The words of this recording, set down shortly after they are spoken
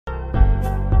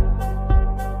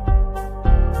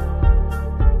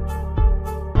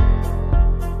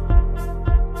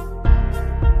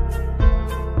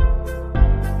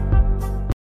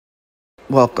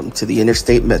Welcome to the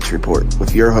Interstate Mets Report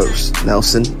with your hosts,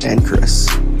 Nelson and Chris.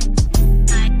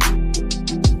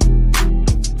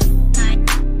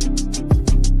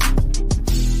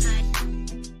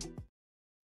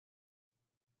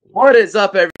 What is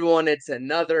up, everyone? It's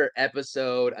another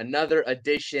episode, another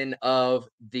edition of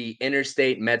the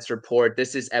Interstate Mets Report.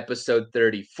 This is episode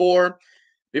 34.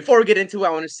 Before we get into it,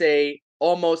 I want to say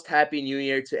almost Happy New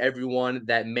Year to everyone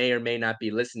that may or may not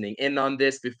be listening in on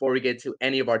this. Before we get to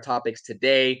any of our topics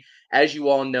today, as you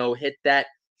all know, hit that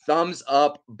thumbs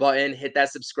up button, hit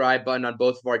that subscribe button on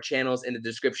both of our channels in the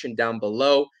description down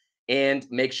below, and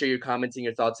make sure you're commenting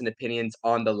your thoughts and opinions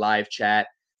on the live chat.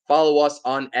 Follow us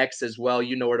on X as well.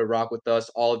 You know where to rock with us.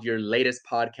 All of your latest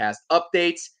podcast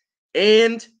updates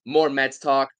and more Mets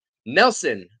talk.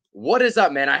 Nelson, what is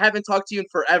up, man? I haven't talked to you in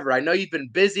forever. I know you've been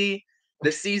busy.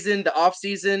 The season, the off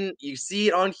season, you see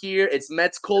it on here. It's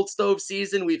Mets cold stove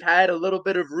season. We've had a little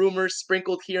bit of rumors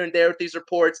sprinkled here and there with these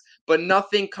reports, but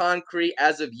nothing concrete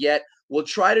as of yet. We'll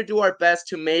try to do our best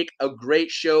to make a great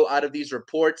show out of these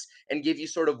reports and give you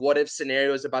sort of what if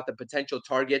scenarios about the potential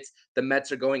targets the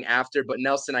Mets are going after. But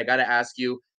Nelson, I got to ask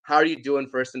you, how are you doing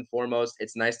first and foremost?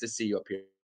 It's nice to see you up here.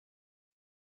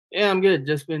 Yeah, I'm good.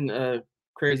 Just been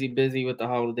crazy busy with the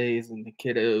holidays and the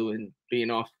kiddo and being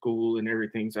off school and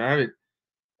everything. So I haven't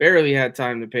barely had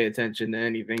time to pay attention to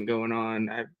anything going on.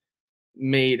 I've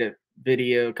made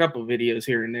a couple videos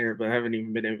here and there, but I haven't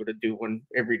even been able to do one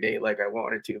every day like I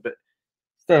wanted to. But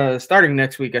starting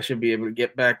next week, I should be able to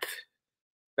get back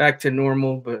to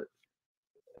normal. But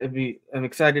I'm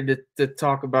excited to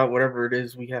talk about whatever it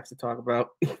is we have to talk about.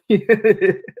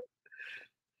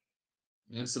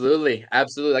 Absolutely.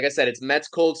 Like I said, it's Mets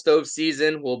cold stove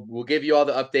season. We'll give you all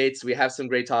the updates. We have some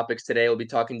great topics today. We'll be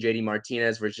talking JD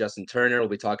Martinez versus Justin Turner. We'll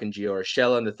be talking Gio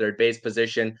Urshela in the third base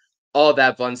position. All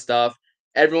that fun stuff.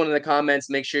 Everyone in the comments,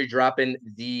 make sure you're dropping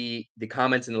the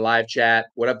comments in the live chat.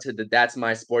 What up to the That's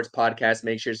My Sports podcast?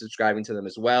 Make sure you're subscribing to them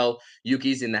as well.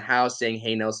 Yuki's in the house saying,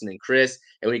 hey, Nelson and Chris.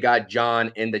 And we got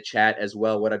John in the chat as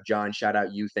well. What up, John? Shout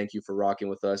out you. Thank you for rocking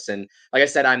with us. And like I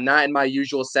said, I'm not in my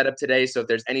usual setup today. So if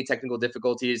there's any technical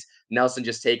difficulties, Nelson,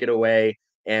 just take it away.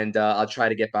 And I'll try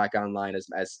to get back online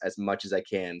as much as I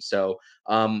can. So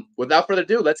without further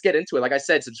ado, let's get into it. Like I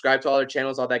said, subscribe to all our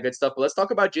channels, all that good stuff. But let's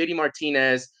talk about JD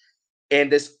Martinez and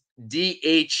this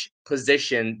DH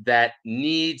position that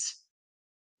needs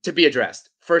to be addressed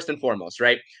first and foremost,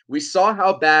 right? We saw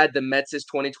how bad the Mets'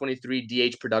 2023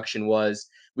 DH production was.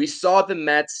 We saw the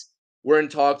Mets were in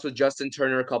talks with Justin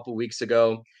Turner a couple weeks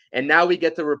ago. And now we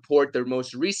get the report, the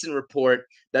most recent report,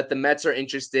 that the Mets are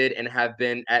interested and have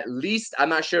been at least, I'm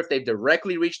not sure if they've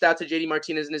directly reached out to JD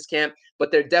Martinez in his camp,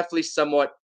 but they're definitely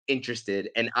somewhat interested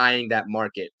and eyeing that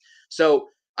market. So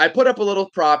I put up a little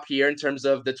prop here in terms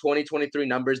of the 2023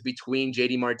 numbers between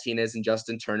JD Martinez and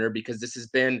Justin Turner, because this has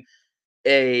been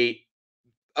a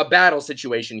battle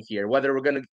situation here, whether we're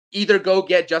going to either go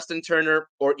get Justin Turner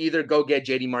or either go get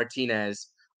JD Martinez,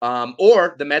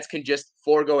 or the Mets can just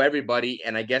forego everybody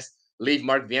and I guess leave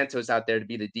Mark Vientos out there to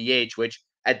be the DH, which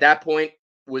at that point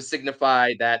would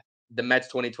signify that the Mets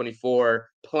 2024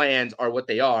 plans are what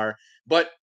they are.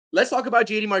 But let's talk about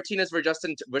JD Martinez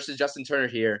versus Justin Turner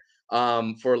here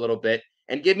for a little bit.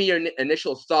 And give me your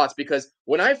initial thoughts, because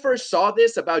when I first saw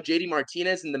this about JD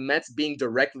Martinez and the Mets being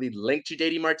directly linked to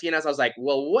JD Martinez, I was like,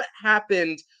 well, what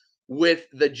happened with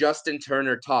the Justin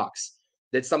Turner talks?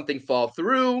 Did something fall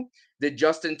through? Did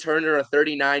Justin Turner, a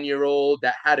 39-year-old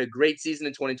that had a great season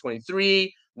in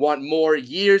 2023, want more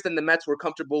years than the Mets were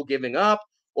comfortable giving up,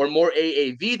 or more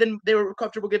AAV than they were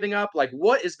comfortable giving up? Like,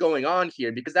 what is going on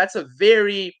here? Because that's a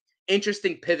very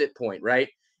interesting pivot point, right?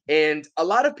 And a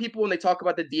lot of people, when they talk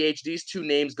about the DH, these two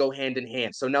names go hand in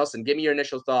hand. So, Nelson, give me your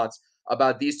initial thoughts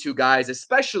about these two guys,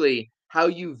 especially how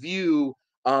you view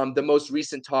the most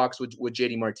recent talks with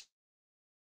JD Martinez.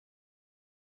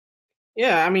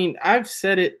 Yeah, I mean, I've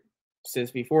said it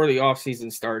since before the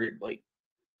offseason started. Like,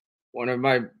 one of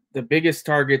the biggest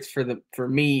targets for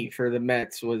the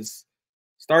Mets was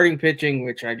starting pitching,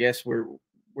 which I guess we're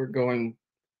going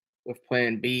with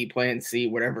plan B, plan C,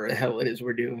 whatever the hell it is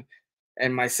we're doing.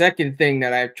 And my second thing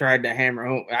that I've tried to hammer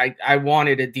home, I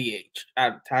wanted a DH.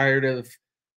 I'm tired of,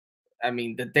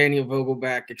 the Daniel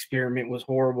Vogelback experiment was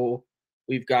horrible.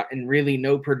 We've gotten really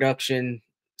no production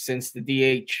since the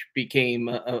DH became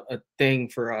a thing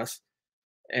for us.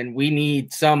 And we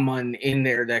need someone in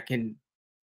there that can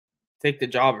take the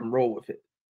job and roll with it.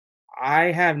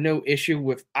 I have no issue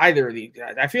with either of these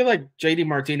guys. I feel like JD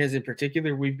Martinez in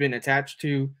particular, we've been attached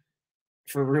to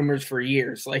for rumors for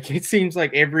years. Like, it seems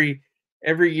like every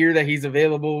year that he's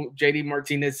available, JD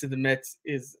Martinez to the Mets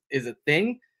is a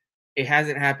thing. It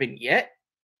hasn't happened yet.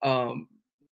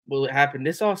 Will it happen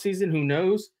this offseason? Who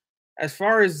knows? As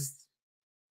far as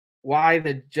why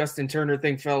the Justin Turner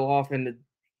thing fell off,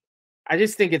 I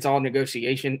just think it's all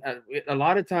negotiation. A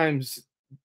lot of times,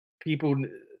 people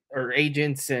or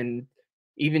agents and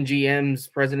even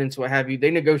GMs, presidents, what have you,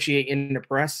 they negotiate in the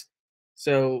press.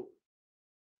 So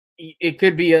it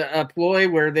could be a ploy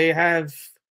where they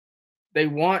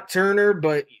want Turner,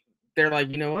 but they're like,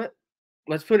 you know what?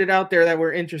 Let's put it out there that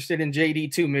we're interested in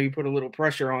JD too. Maybe put a little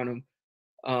pressure on him.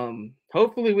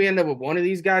 Hopefully we end up with one of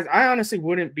these guys. I honestly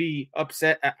wouldn't be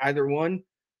upset at either one.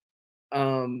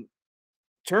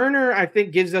 Turner, I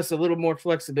think, gives us a little more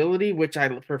flexibility, which I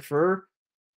prefer,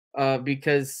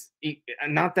 because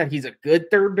not that he's a good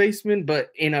third baseman,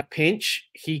 but in a pinch,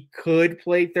 he could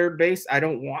play third base. I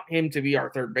don't want him to be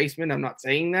our third baseman. I'm not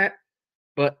saying that,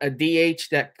 but a DH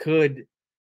that could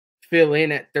fill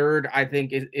in at third, I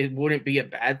think it wouldn't be a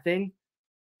bad thing.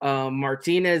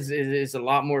 Martinez is a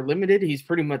lot more limited. He's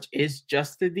pretty much is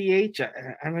just the DH.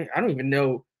 I mean, I don't even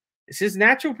know. Is his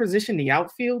natural position the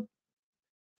outfield?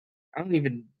 I don't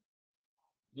even.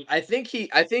 I think he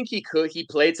could. He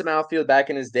played some outfield back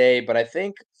in his day, but I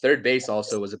think third base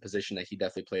also was a position that he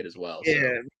definitely played as well.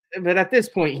 Yeah, so. But at this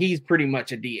point, he's pretty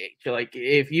much a DH. Like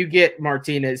if you get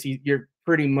Martinez, you're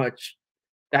pretty much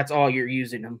that's all you're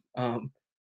using him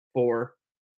for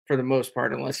the most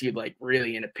part, unless you're like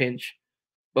really in a pinch.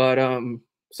 But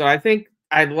so I think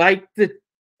I like the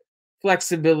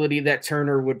flexibility that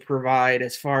Turner would provide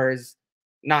as far as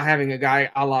not having a guy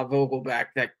a la Vogelback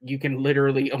that you can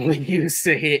literally only use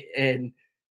to hit and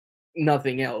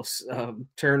nothing else.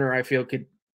 Turner, I feel, could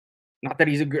not that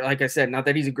he's like I said, not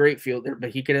that he's a great fielder, but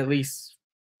he could at least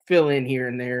fill in here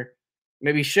and there.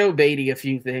 Maybe show Beatty a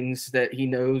few things that he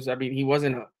knows. I mean, he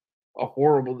wasn't a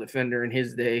horrible defender in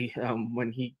his day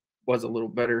when he was a little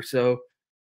better. So,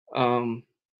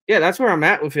 yeah, that's where I'm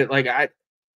at with it. Like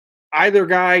either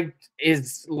guy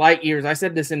is light years. I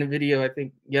said this in a video, I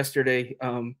think yesterday.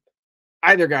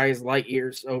 Either guy is light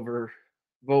years over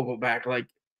Vogelback. Like,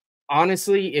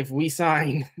 honestly, if we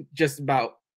sign just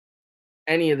about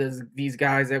any of these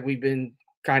guys that we've been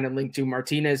kind of linked to,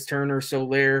 Martinez, Turner,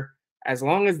 Soler, as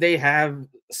long as they have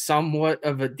somewhat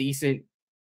of a decent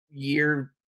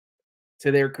year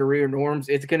to their career norms,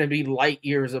 it's going to be light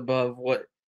years above what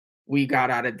we got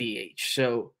out of DH.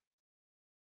 So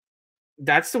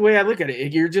that's the way I look at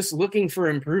it. You're just looking for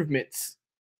improvements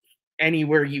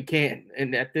anywhere you can.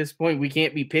 And at this point, we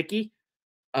can't be picky.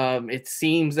 It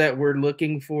seems that we're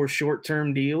looking for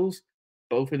short-term deals.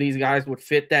 Both of these guys would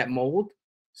fit that mold.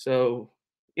 So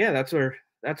yeah, that's where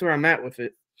I'm at with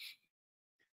it.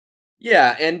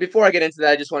 Yeah, and before I get into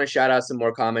that, I just want to shout out some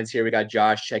more comments here. We got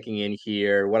Josh checking in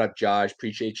here. What up, Josh?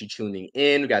 Appreciate you tuning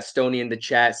in. We got Stony in the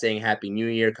chat saying Happy New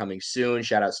Year coming soon.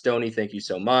 Shout out Stony. Thank you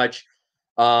so much.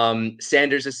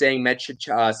 Sanders is saying Mets should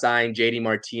sign JD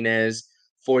Martinez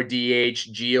for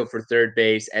DH, Gio for third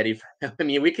base, Eddie. I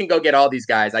mean, we can go get all these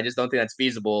guys. I just don't think that's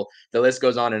feasible. The list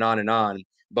goes on and on and on.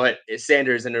 But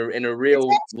Sanders in a real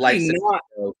life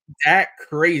scenario, that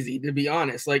crazy, to be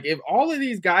honest. Like if all of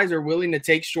these guys are willing to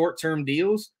take short-term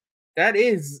deals, that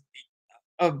is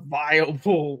a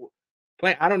viable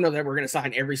plan. I don't know that we're going to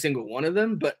sign every single one of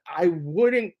them, but I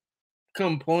wouldn't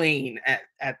complain at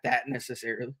that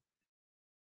necessarily.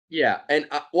 Yeah, and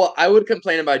I would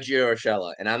complain about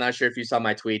Urshela, and I'm not sure if you saw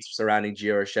my tweets surrounding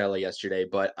Urshela yesterday,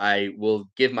 but I will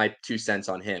give my 2 cents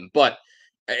on him. But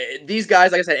these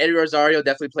guys, like I said, Eddie Rosario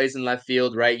definitely plays in left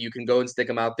field, right? You can go and stick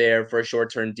him out there for a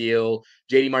short-term deal.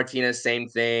 JD Martinez, same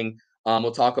thing.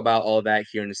 We'll talk about all of that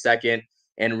here in a second.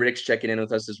 And Rick's checking in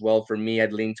with us as well. For me,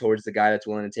 I'd lean towards the guy that's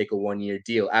willing to take a 1-year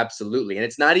deal. Absolutely. And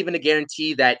it's not even a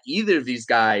guarantee that either of these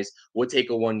guys will take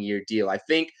a 1-year deal. I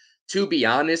think, to be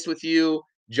honest with you,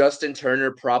 Justin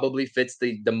Turner probably fits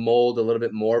the mold a little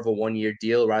bit more of a 1-year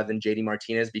deal rather than JD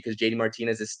Martinez, because JD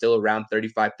Martinez is still around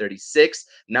 35, 36,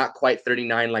 not quite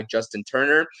 39 like Justin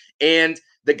Turner. And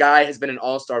the guy has been an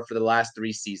all-star for the last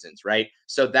 3 seasons, right?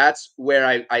 So that's where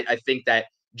I think that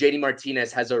JD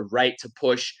Martinez has a right to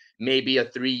push maybe a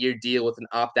 3-year deal with an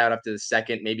opt-out after the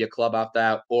second, maybe a club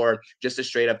opt-out, or just a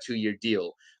straight-up 2-year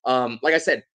deal. Like I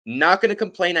said, not going to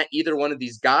complain at either one of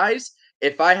these guys.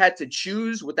 If I had to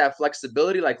choose with that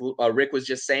flexibility, like Rick was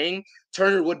just saying,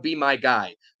 Turner would be my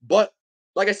guy. But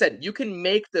like I said, you can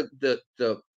make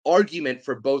the argument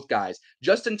for both guys.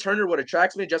 Justin Turner, what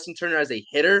attracts me to Justin Turner as a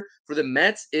hitter for the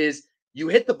Mets is you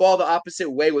hit the ball the opposite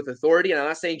way with authority. And I'm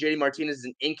not saying JD Martinez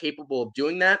is incapable of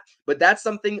doing that, but that's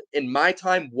something in my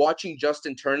time watching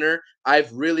Justin Turner,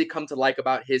 I've really come to like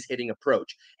about his hitting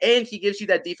approach. And he gives you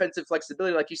that defensive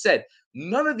flexibility. Like you said,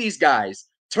 none of these guys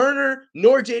Turner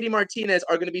nor JD Martinez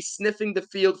are going to be sniffing the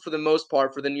field for the most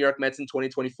part for the New York Mets in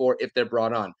 2024 if they're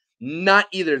brought on. Not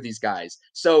either of these guys.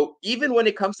 So even when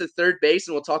it comes to third base,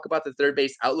 and we'll talk about the third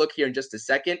base outlook here in just a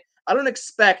second, I don't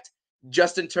expect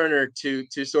Justin Turner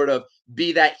to sort of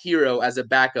be that hero as a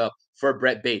backup for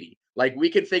Brett Baty. Like, we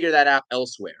can figure that out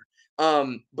elsewhere.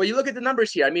 But you look at the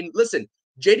numbers here. I mean, listen,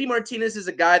 JD Martinez is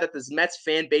a guy that this Mets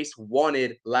fan base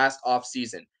wanted last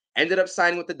offseason. Ended up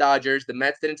signing with the Dodgers. The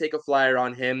Mets didn't take a flyer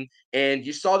on him. And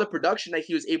you saw the production that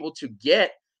he was able to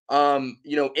get in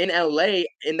LA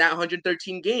in that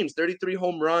 113 games, 33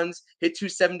 home runs, hit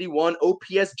 271,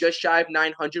 OPS just shy of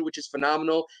 900, which is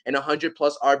phenomenal, and 100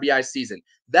 plus RBI season.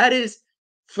 That is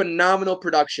phenomenal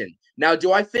production. Now,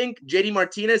 do I think JD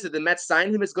Martinez, if the Mets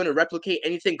sign him, is going to replicate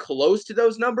anything close to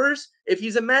those numbers if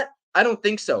he's a Met? I don't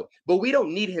think so, but we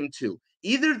don't need him to.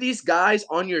 Either of these guys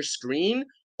on your screen,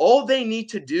 all they need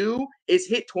to do is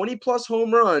hit 20-plus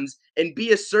home runs and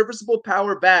be a serviceable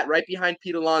power bat right behind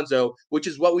Pete Alonso, which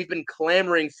is what we've been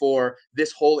clamoring for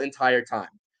this whole entire time.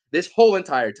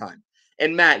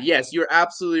 And Matt, yes, you're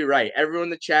absolutely right. Everyone in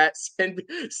the chat, send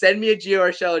me a Gio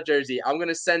Urshela jersey. I'm going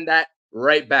to send that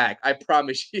right back. I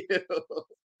promise you.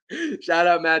 Shout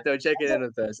out Matto, checking in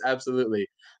with us. Absolutely.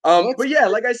 But yeah,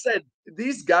 like I said,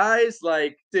 these guys,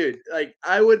 like, dude, like,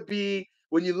 I would be,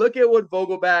 when you look at what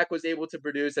Vogelback was able to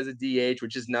produce as a DH,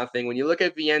 which is nothing. When you look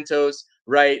at Vientos,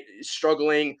 right,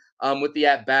 struggling with the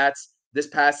at-bats this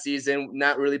past season,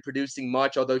 not really producing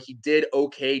much, although he did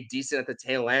okay, decent at the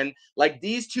tail end. Like,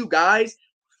 these two guys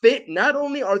fit. Not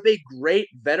only are they great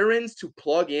veterans to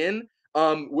plug in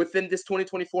within this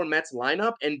 2024 Mets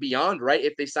lineup and beyond, right?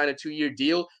 If they sign a 2-year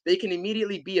deal, they can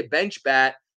immediately be a bench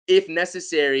bat if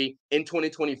necessary in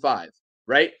 2025,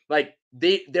 right? Like,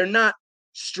 they're not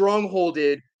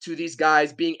strongholded to these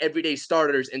guys being everyday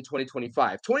starters in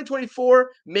 2025. 2024,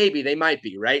 maybe they might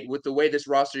be, right? With the way this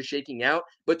roster is shaking out.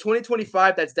 But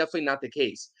 2025, that's definitely not the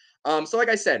case. So like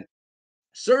I said,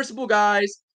 serviceable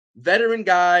guys, veteran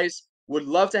guys, would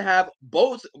love to have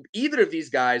either of these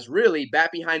guys really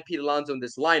bat behind Pete Alonso in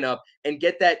this lineup and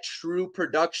get that true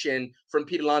production from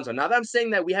Pete Alonso. Now that I'm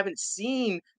saying that we haven't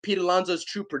seen Pete Alonso's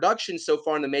true production so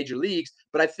far in the major leagues,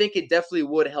 but I think it definitely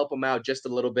would help him out just a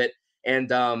little bit.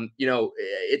 And,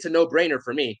 it's a no-brainer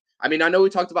for me. I mean, I know we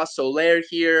talked about Soler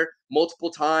here multiple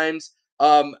times.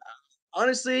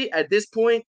 Honestly, at this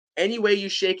point, any way you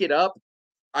shake it up,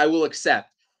 I will accept.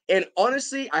 And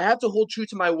honestly, I have to hold true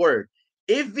to my word.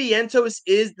 If Vientos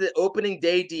is the opening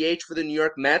day DH for the New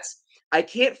York Mets, I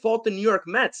can't fault the New York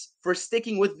Mets for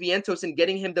sticking with Vientos and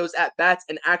getting him those at-bats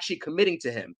and actually committing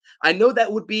to him. I know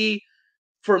that would be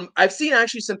I've seen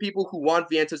actually some people who want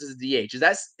Vientos as a DH.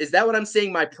 Is that what I'm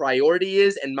saying my priority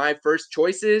is and my first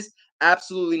choice is?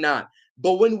 Absolutely not.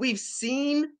 But when we've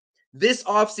seen this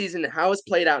offseason how it's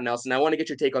played out, Nelson, I want to get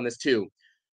your take on this too.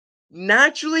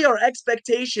 Naturally, our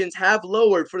expectations have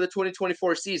lowered for the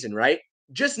 2024 season, right?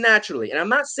 Just naturally. And I'm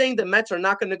not saying the Mets are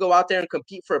not going to go out there and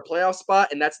compete for a playoff spot,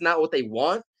 and that's not what they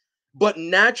want. But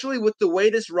naturally, with the way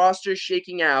this roster is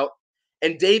shaking out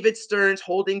and David Stearns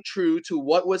holding true to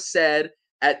what was said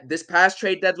at this past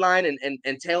trade deadline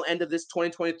and tail end of this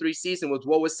 2023 season with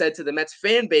what was said to the Mets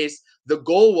fan base, the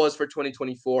goal was for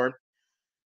 2024.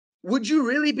 Would you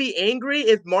really be angry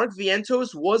if Mark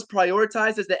Vientos was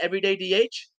prioritized as the everyday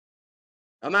DH?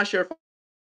 I'm not sure.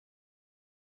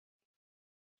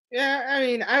 Yeah, I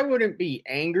mean, I wouldn't be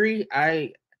angry.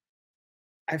 I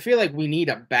feel like we need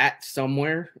a bat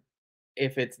somewhere.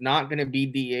 If it's not going to be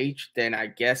DH, then I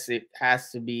guess it has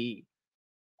to be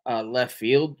left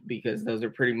field because those are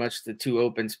pretty much the two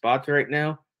open spots right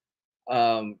now.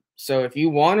 So if you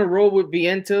want to roll with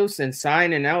Vientos and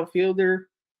sign an outfielder,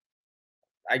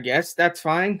 I guess that's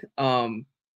fine. I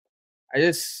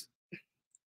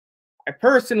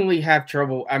personally have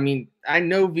trouble. I mean, I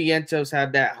know Vientos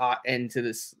had that hot end to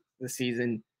the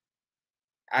season.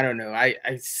 I don't know. I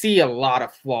see a lot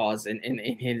of flaws in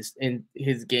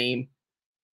his game.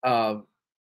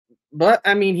 But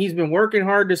I mean, he's been working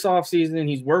hard this offseason.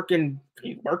 He's working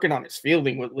on his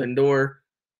fielding with Lindor.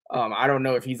 I don't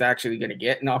know if he's actually going to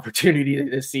get an opportunity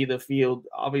to see the field.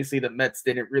 Obviously, the Mets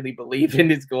didn't really believe in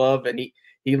his glove, and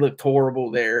he looked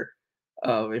horrible there,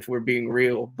 if we're being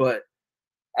real. But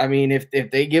I mean, if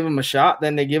they give him a shot,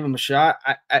 then they give him a shot.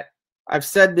 I've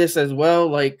said this as well,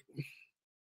 like,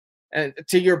 and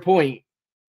to your point,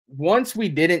 once we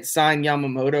didn't sign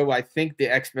Yamamoto, I think the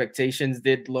expectations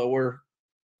did lower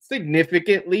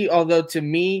significantly. Although to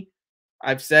me,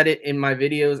 I've said it in my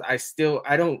videos,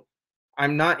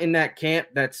 I'm not in that camp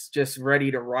that's just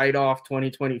ready to write off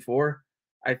 2024.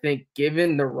 I think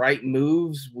given the right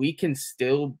moves, we can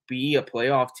still be a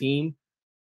playoff team.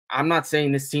 I'm not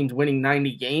saying this team's winning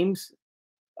 90 games,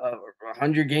 or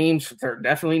 100 games. They're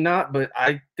definitely not. But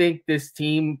I think this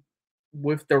team,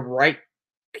 with the right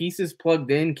pieces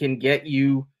plugged in, can get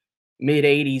you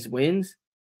mid-80s wins.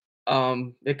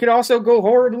 It could also go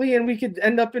horribly, and we could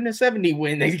end up in a 70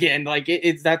 win again. Like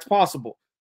it's that's possible.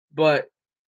 But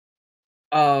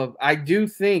I do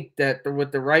think that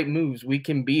with the right moves, we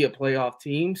can be a playoff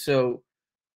team. So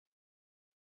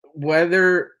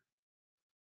whether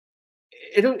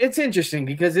it's interesting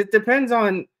because it depends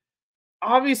on.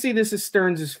 Obviously, this is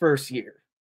Stearns' first year.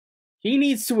 He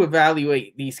needs to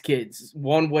evaluate these kids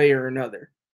one way or another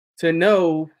to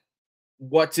know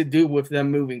what to do with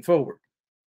them moving forward.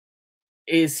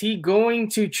 Is he going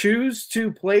to choose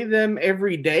to play them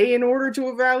every day in order to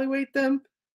evaluate them?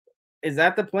 Is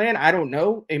that the plan? I don't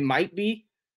know. It might be.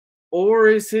 Or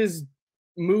is his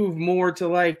move more to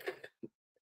like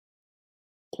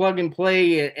plug and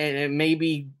play and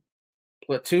maybe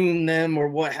platoon them or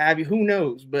what have you? Who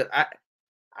knows? But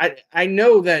I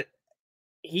know that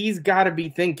he's got to be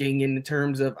thinking in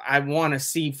terms of I want to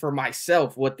see for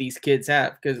myself what these kids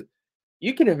have, because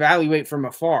you can evaluate from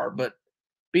afar, but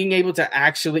being able to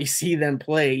actually see them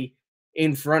play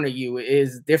in front of you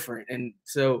is different. And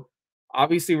so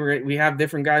obviously we have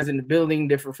different guys in the building,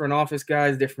 different front office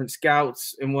guys, different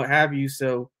scouts and what have you.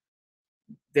 So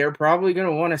they're probably going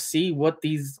to want to see what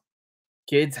these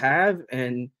kids have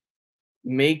and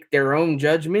make their own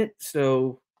judgment.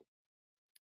 So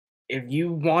if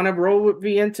you want to roll with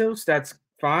Vientos, that's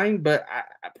fine. But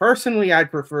personally,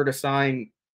 I'd prefer to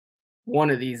sign one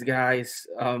of these guys.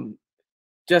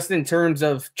 Just in terms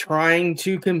of trying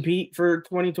to compete for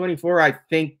 2024, I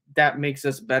think that makes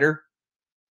us better.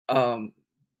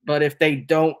 But if they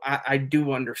don't, I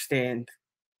do understand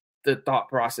the thought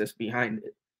process behind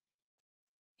it.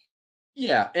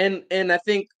 Yeah, and I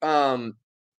think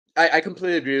I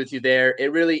completely agree with you there.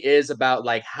 It really is about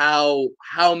like how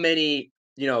many,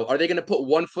 are they going to put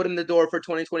one foot in the door for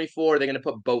 2024? Or are they going to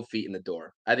put both feet in the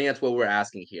door? I think that's what we're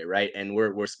asking here, right? And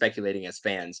we're speculating as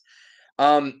fans.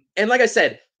 And like I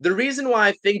said, the reason why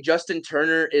I think Justin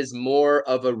Turner is more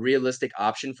of a realistic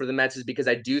option for the Mets is because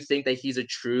I do think that he's a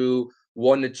true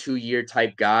 1 to 2 year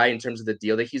type guy in terms of the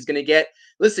deal that he's going to get.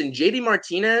 Listen, JD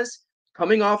Martinez,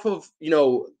 coming off of,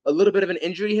 a little bit of an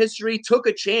injury history, took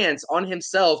a chance on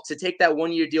himself to take that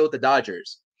 1 year deal with the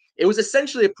Dodgers. It was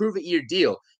essentially a prove-it-year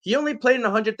deal. He only played in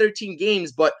 113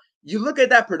 games, but you look at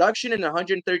that production in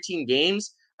 113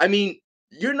 games, I mean,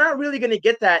 you're not really going to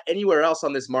get that anywhere else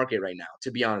on this market right now,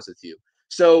 to be honest with you.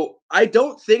 So I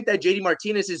don't think that JD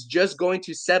Martinez is just going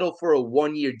to settle for a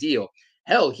 1 year deal.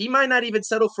 Hell, he might not even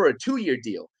settle for a 2 year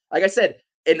deal. Like I said,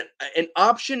 an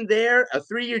option there, a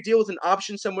 3 year deal with an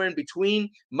option somewhere in between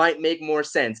might make more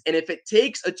sense. And if it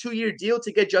takes a 2 year deal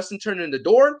to get Justin Turner in the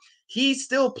door, he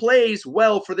still plays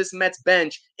well for this Mets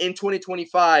bench in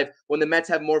 2025 when the Mets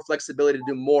have more flexibility to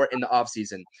do more in the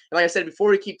offseason. And like I said, before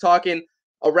we keep talking,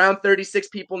 around 36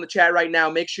 people in the chat right now.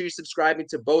 Make sure you're subscribing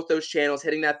to both those channels,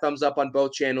 hitting that thumbs up on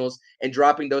both channels, and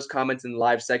dropping those comments in the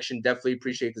live section. Definitely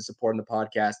appreciate the support on the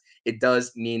podcast. It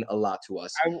does mean a lot to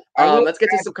us. Let's get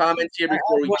to some comments here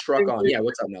before we truck on. Yeah,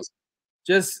 what's up, Nelson?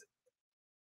 Just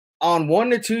on 1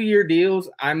 to 2 year deals,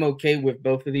 I'm okay with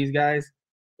both of these guys.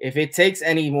 If it takes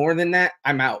any more than that,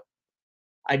 I'm out.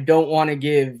 I don't want to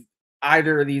give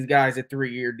either of these guys a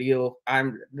 3 year deal.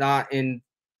 I'm not in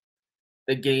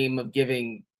the game of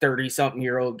giving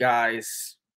 30-something-year-old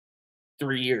guys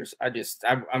 3 years.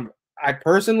 I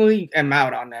personally am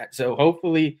out on that. So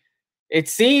hopefully, it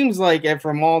seems like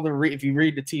from all if you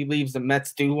read the tea leaves, the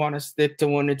Mets do want to stick to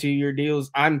 1 to 2 year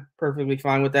deals. I'm perfectly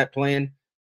fine with that plan.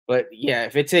 But yeah,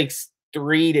 if it takes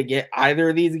 3 to get either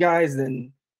of these guys,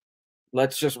 then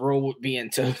let's just roll with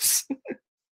Vientos.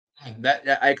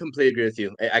 That I completely agree with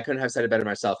you. I couldn't have said it better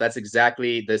myself. That's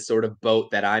exactly the sort of boat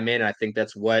that I'm in. I think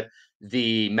that's what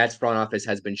the Mets front office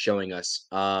has been showing us.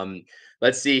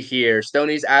 Let's see here.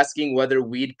 Stoney's asking whether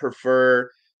we'd prefer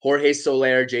Jorge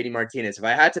Soler or JD Martinez. If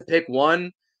I had to pick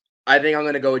one, I think I'm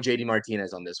going to go with JD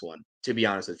Martinez on this one, to be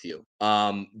honest with you.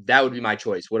 That would be my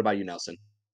choice. What about you, Nelson?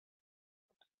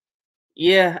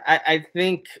 Yeah, I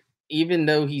think even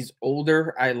though he's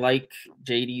older, I like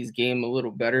JD's game a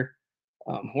little better.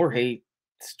 Jorge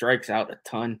strikes out a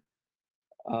ton.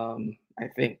 I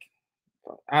think.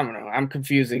 I don't know. I'm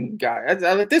confusing guys.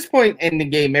 At this point in the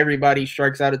game, everybody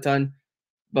strikes out a ton.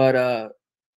 But I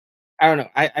don't know.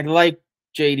 I like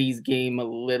JD's game a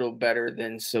little better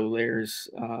than Soler's.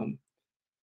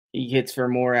 He hits for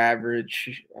more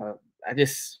average. I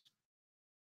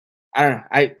don't know.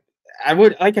 I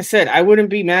would, like I said, I wouldn't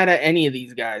be mad at any of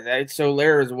these guys.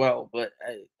 Soler as well, but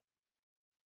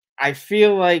I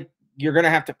feel like you're gonna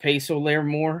have to pay Soler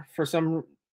more for some.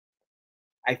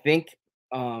 I think.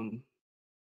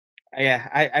 Yeah,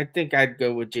 I think I'd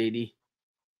go with JD.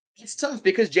 It's tough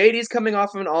because JD's coming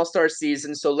off of an all-star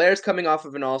season. Solaire's coming off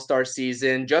of an all-star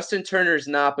season. Justin Turner's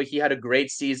not, but he had a great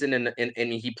season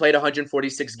and he played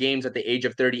 146 games at the age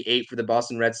of 38 for the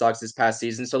Boston Red Sox this past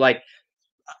season. So like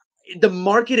the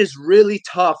market is really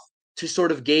tough to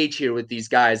sort of gauge here with these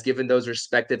guys, given those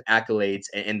respective accolades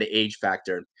and the age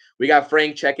factor. We got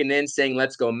Frank checking in saying,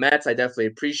 "Let's go Mets." I definitely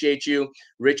appreciate you.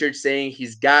 Richard saying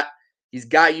he's got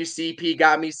you, CP.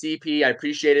 Got me, CP. I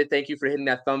appreciate it. Thank you for hitting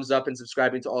that thumbs up and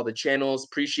subscribing to all the channels.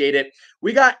 Appreciate it.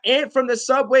 We got Ant from the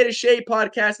Subway to Shea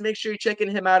podcast. Make sure you're checking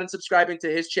him out and subscribing to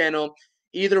his channel.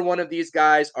 Either one of these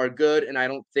guys are good, and I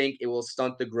don't think it will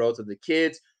stunt the growth of the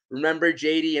kids. Remember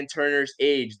JD and Turner's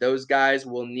age. Those guys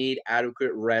will need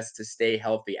adequate rest to stay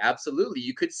healthy. Absolutely.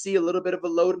 You could see a little bit of a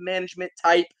load management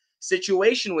type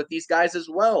situation with these guys as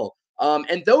well.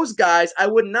 And those guys, I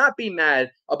would not be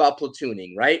mad about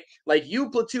platooning, right? Like you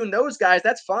platoon those guys,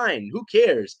 that's fine. Who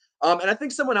cares? And I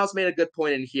think someone else made a good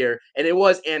point in here, and it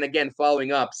was, and again,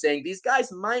 following up, saying these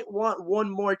guys might want one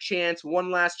more chance,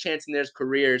 one last chance in their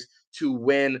careers to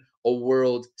win a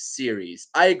World Series.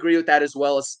 I agree with that as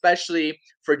well, especially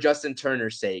for Justin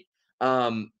Turner's sake.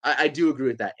 I do agree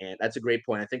with that, Ant. That's a great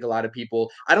point. I think a lot of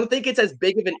people, I don't think it's as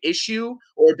big of an issue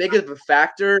or big of a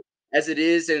factor as it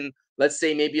is in, let's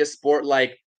say, maybe a sport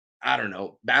like, I don't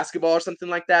know, basketball or something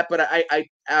like that. But I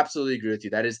absolutely agree with you.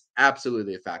 That is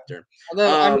absolutely a factor.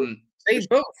 Although I mean, they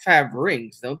both have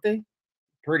rings, don't they?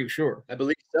 Pretty sure. I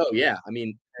believe so. Yeah. I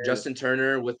mean, Justin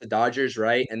Turner with the Dodgers,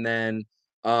 right? And then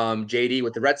JD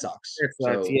with the Red Sox.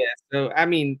 So yeah. So I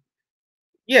mean,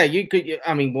 yeah, you could.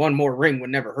 I mean, one more ring would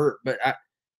never hurt, but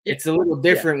it's a little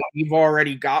different when you've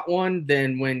already got one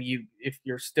than when if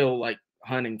you're still like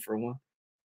hunting for one.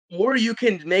 Or you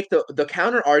can make the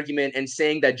counter argument and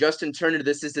saying that Justin Turner,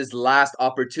 this is his last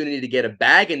opportunity to get a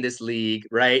bag in this league,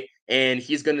 right? And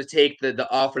he's going to take the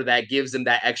offer that gives him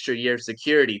that extra year of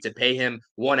security to pay him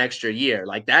one extra year.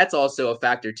 Like that's also a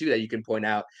factor too that you can point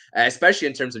out, especially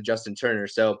in terms of Justin Turner.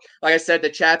 So like I said, the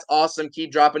chat's awesome.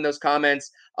 Keep dropping those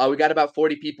comments. We got about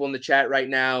 40 people in the chat right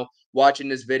now watching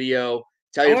this video.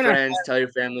 Tell your friends, tell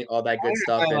your family, all that good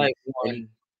stuff. And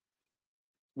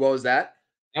what was that?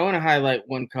 I want to highlight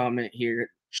one comment here.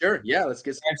 Sure. Yeah, let's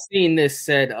get I've seen this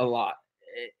said a lot.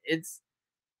 It's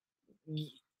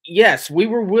yes, we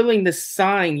were willing to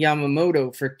sign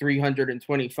Yamamoto for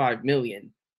 $325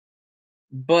 million,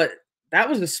 but that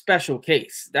was a special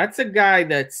case. That's a guy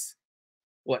that's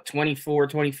what, 24,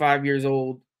 25 years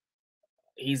old.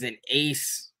 He's an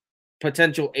ace,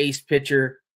 potential ace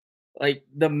pitcher. Like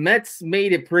the Mets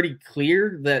made it pretty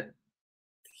clear that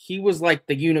he was like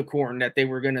the unicorn that they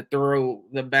were going to throw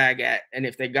the bag at. And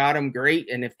if they got him, great.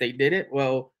 And if they didn't,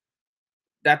 well,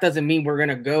 that doesn't mean we're going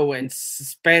to go and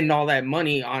spend all that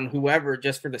money on whoever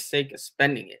just for the sake of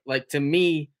spending it. Like to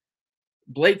me,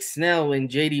 Blake Snell and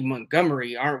JD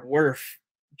Montgomery aren't worth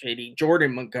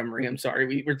Jordan Montgomery. I'm sorry.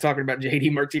 We were talking about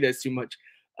JD Martinez too much.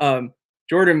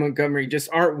 Jordan Montgomery just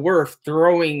aren't worth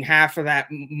throwing half of that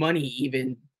money,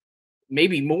 even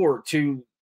maybe more to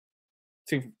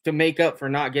make up for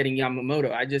not getting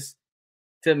Yamamoto.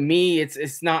 To me,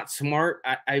 it's not smart.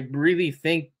 I really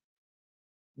think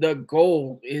the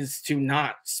goal is to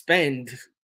not spend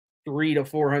 $300 to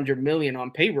 $400 million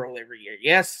on payroll every year.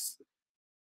 Yes,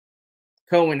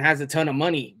 Cohen has a ton of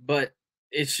money, but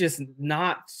it's just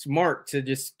not smart to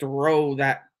just throw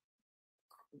that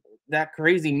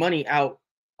crazy money out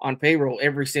on payroll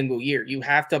every single year. You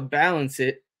have to balance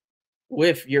it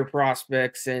with your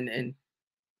prospects and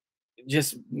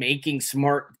just making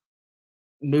smart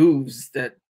moves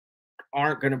that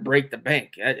aren't going to break the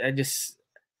bank. I just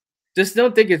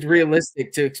don't think it's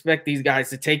realistic to expect these guys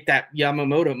to take that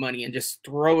Yamamoto money and just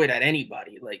throw it at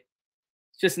anybody. Like,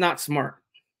 it's just not smart.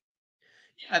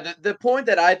 Yeah, the point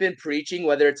that I've been preaching,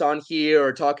 whether it's on here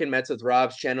or talking Mets with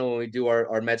Rob's channel when we do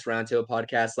our Mets Roundtable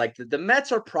podcast, like the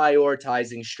Mets are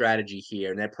prioritizing strategy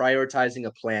here and they're prioritizing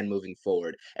a plan moving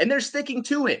forward. And they're sticking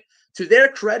to it. To their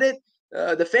credit,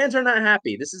 the fans are not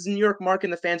happy. This is New York market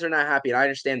and the fans are not happy. And I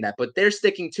understand that, but they're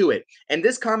sticking to it. And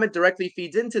this comment directly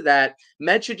feeds into that.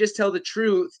 Mets should just tell the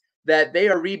truth that they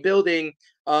are rebuilding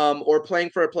or playing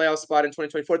for a playoff spot in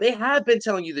 2024. They have been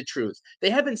telling you the truth. They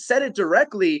haven't said it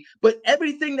directly, but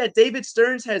everything that David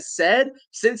Stearns has said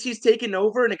since he's taken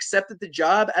over and accepted the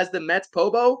job as the Mets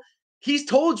Pobo, he's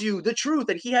told you the truth,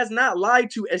 and he has not lied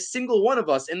to a single one of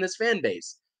us in this fan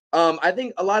base. I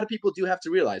think a lot of people do have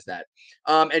to realize that.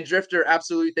 And Drifter,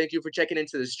 absolutely, thank you for checking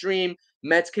into the stream.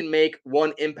 Mets can make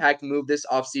one impact move this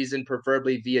offseason,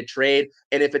 preferably via trade.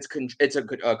 And if it's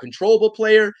a controllable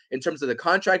player in terms of the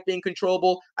contract being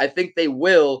controllable, I think they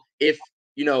will if,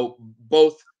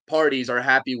 both parties are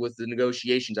happy with the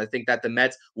negotiations. I think that the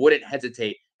Mets wouldn't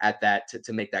hesitate at that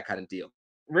to make that kind of deal.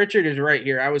 Richard is right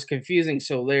here. I was confusing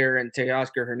Soler and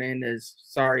Teoscar Hernandez.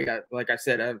 Sorry, like I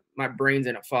said, my brain's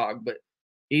in a fog, but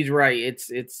he's right.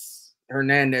 It's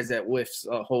Hernandez that whiffs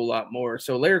a whole lot more.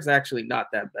 Soler's actually not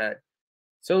that bad.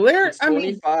 Soler, it's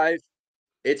 25.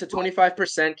 It's a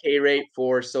 25% K rate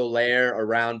for Soler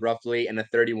around roughly, and a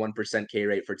 31% K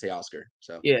rate for Teoscar.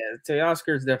 So yeah,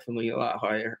 Teoscar is definitely a lot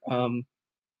higher.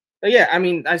 But yeah, I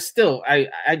mean, I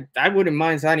wouldn't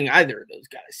mind signing either of those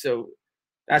guys. So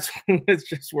that's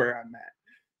just where I'm at.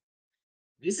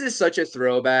 This is such a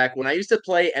throwback. When I used to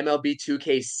play MLB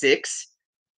 2K6,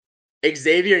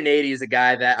 Xavier Nady is a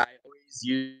guy that I always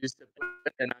used to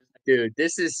put, and I was like, dude,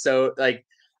 this is so like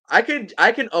I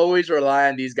can always rely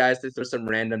on these guys to throw some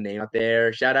random name out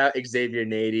there. Shout out Xavier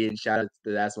Nady and shout out to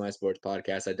the That's My Sports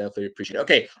podcast. I definitely appreciate it.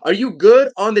 Okay, are you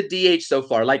good on the DH so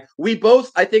far? Like we both,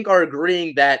 I think, are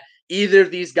agreeing that either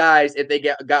of these guys, if they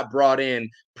got brought in,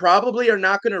 probably are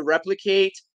not going to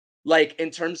replicate like in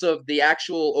terms of the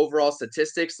actual overall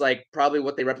statistics, like probably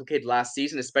what they replicated last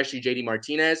season, especially JD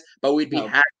Martinez, but we'd be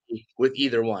happy with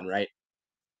either one, right?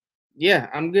 Yeah,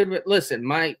 I'm good with listen,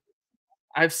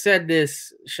 I've said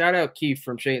this, shout out Keith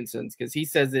from Shansons, because he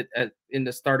says it in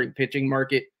the starting pitching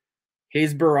market.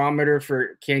 His barometer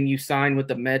for can you sign with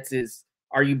the Mets is,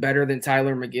 are you better than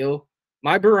Tyler McGill?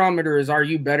 My barometer is, are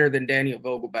you better than Daniel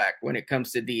Vogelbach when it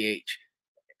comes to DH?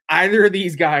 Either of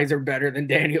these guys are better than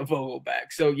Daniel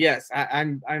Vogelbach. So yes,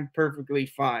 I'm perfectly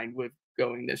fine with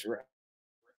going this route.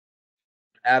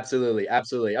 Absolutely.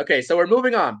 Okay, so we're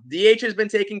moving on. DH has been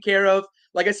taken care of.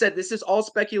 Like I said, this is all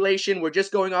speculation. We're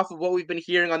just going off of what we've been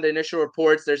hearing on the initial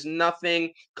reports. There's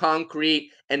nothing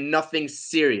concrete and nothing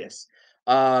serious.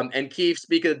 And Keith,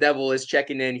 speak of the devil, is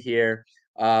checking in here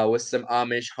with some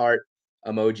Amish heart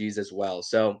emojis as well.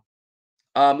 So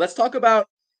let's talk about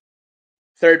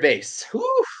third base.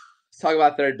 Whew. Let's talk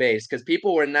about third base because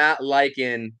people were not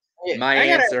liking my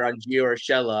answer on Gio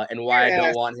Urshela and why I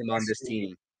don't want him on this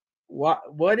team.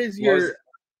 What is your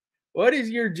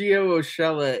Gio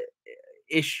Urshela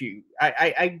issue?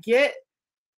 I get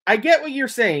what you're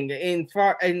saying in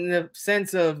the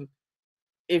sense of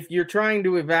if you're trying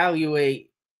to evaluate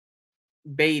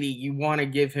Beatty, you want to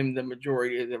give him the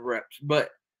majority of the reps, but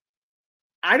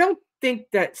I don't think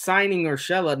that signing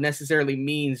Urshela necessarily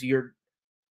means you're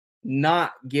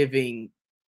not giving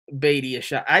Beatty a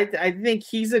shot. I think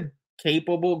he's a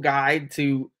capable guy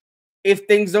to, if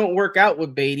things don't work out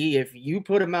with Beatty, if you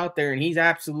put him out there and he's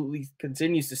absolutely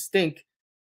continues to stink,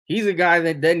 he's a guy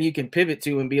that then you can pivot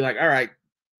to and be like, all right,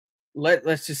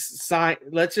 let's just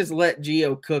let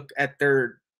Gio cook at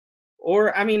third.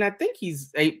 Or, I mean, I think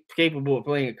he's capable of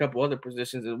playing a couple other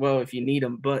positions as well if you need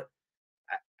him. But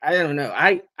I don't know.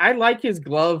 I like his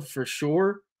glove for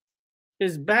sure.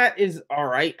 His bat is all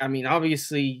right. I mean,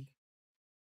 obviously,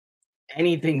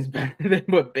 anything's better than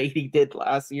what Beatty did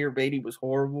last year. Beatty was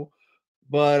horrible.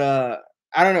 But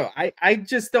I don't know. I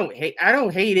just don't hate. I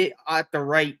don't hate it at the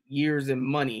right years and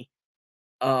money.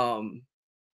 But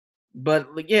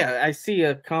yeah, I see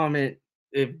a comment.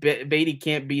 If Beatty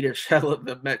can't beat Urshela,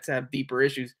 the Mets have deeper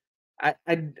issues. I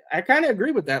kind of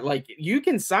agree with that. Like you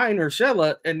can sign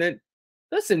Urshela, and then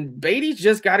listen, Beatty's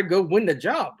just got to go win the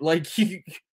job. Like you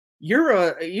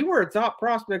were a top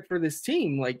prospect for this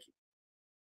team. Like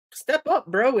step up,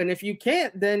 bro. And if you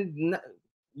can't, then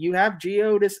you have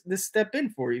Gio to step in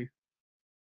for you.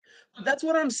 That's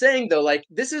what I'm saying, though. Like,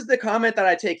 this is the comment that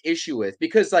I take issue with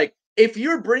because, like, if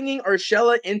you're bringing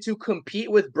Urshela in to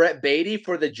compete with Brett Beatty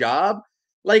for the job,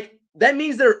 like, that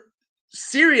means they're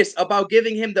serious about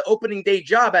giving him the opening day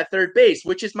job at third base,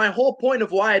 which is my whole point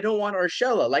of why I don't want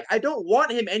Urshela. Like, I don't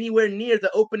want him anywhere near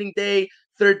the opening day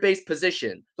third base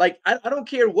position. Like, I don't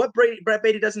care what Brett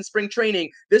Beatty does in spring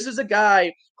training. This is a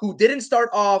guy who didn't start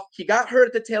off. He got hurt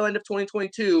at the tail end of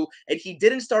 2022, and he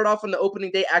didn't start off on the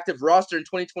opening day active roster in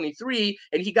 2023,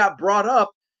 and he got brought up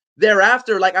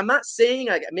thereafter. Like, I'm not saying,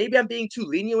 like, maybe I'm being too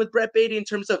lenient with Brett Beatty in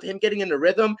terms of him getting in the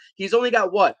rhythm. He's only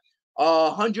got,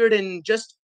 100 and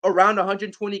just around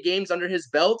 120 games under his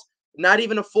belt, not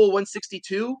even a full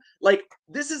 162. Like,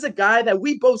 this is a guy that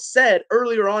we both said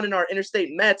earlier on in our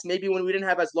Interstate Mets, maybe when we didn't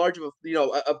have as large of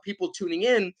of people tuning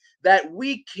in, that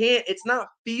it's not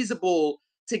feasible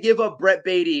to give up Brett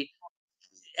Beatty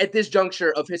at this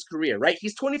juncture of his career, right?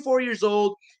 He's 24 years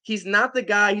old. He's not the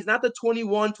guy. He's not the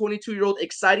 21, 22-year-old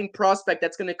exciting prospect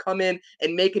that's going to come in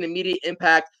and make an immediate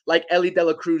impact like Ellie De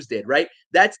La Cruz did, right?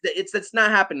 That's not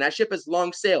happening. That ship has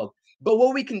long sailed. But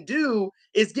what we can do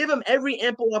is give him every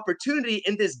ample opportunity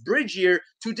in this bridge year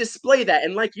to display that.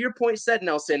 And like your point said,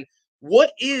 Nelson,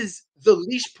 what is the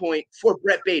leash point for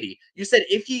Brett Beatty? You said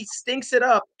if he stinks it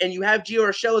up and you have Gio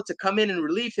Urshela to come in and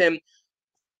relieve him,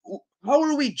 how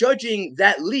are we judging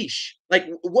that leash? Like,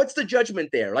 what's the judgment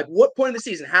there? Like, what point of the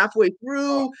season? Halfway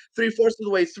through, 3/4 of the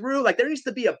way through? Like, there needs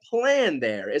to be a plan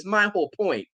there, is my whole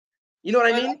point. You know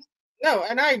what I mean? No,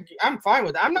 and I'm fine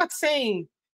with it. I'm not saying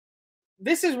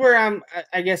this is where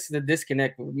I guess the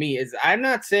disconnect with me is I'm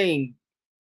not saying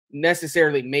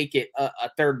necessarily make it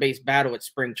a third base battle at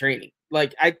spring training.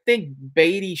 Like, I think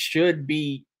Beatty should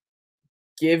be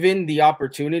given the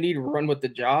opportunity to run with the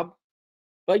job.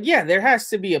 But yeah, there has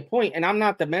to be a point, and I'm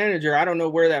not the manager. I don't know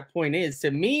where that point is.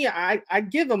 To me, I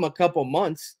give him a couple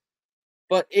months,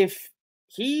 but if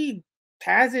he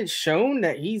hasn't shown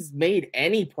that he's made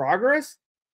any progress,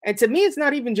 and to me, it's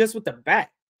not even just with the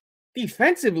bat.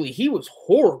 Defensively, he was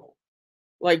horrible.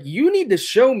 Like, you need to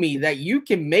show me that you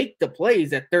can make the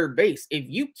plays at third base. If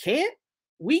you can't,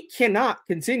 we cannot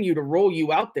continue to roll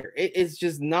you out there. It's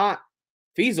just not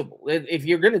feasible. If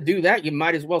you're going to do that, you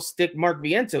might as well stick Mark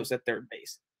Vientos at third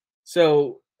base.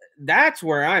 So that's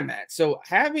where I'm at. So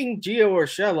having Gio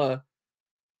Urshela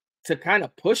to kind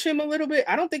of push him a little bit,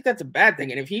 I don't think that's a bad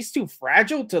thing. And if he's too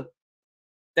fragile to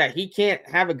that he can't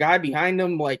have a guy behind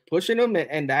him like pushing him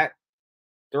and that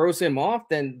throws him off,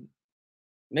 then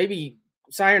maybe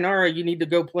sayonara, you need to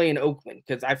go play in Oakland,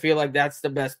 because I feel like that's the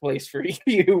best place for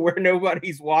you, where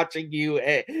nobody's watching you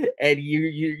and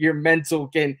your mental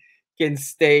can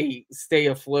stay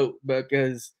afloat,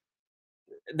 because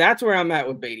that's where I'm at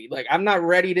with Beatty. Like, I'm not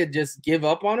ready to just give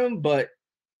up on him, but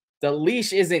the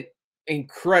leash isn't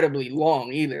incredibly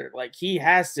long either. Like, he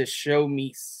has to show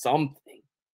me something.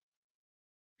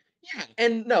 Yeah.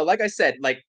 And no, like I said,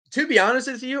 like, to be honest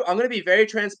with you, I'm going to be very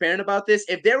transparent about this.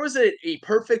 If there was a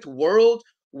perfect world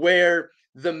where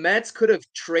the Mets could have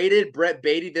traded Brett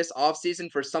Beatty this offseason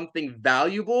for something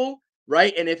valuable,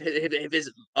 right? And if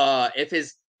his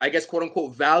I guess quote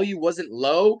unquote value wasn't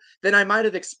low, then I might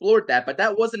have explored that. But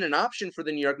that wasn't an option for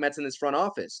the New York Mets in this front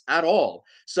office at all.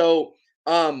 So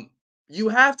you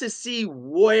have to see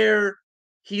where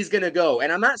he's going to go.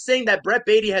 And I'm not saying that Brett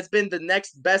Beatty has been the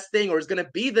next best thing or is going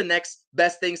to be the next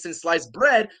best thing since sliced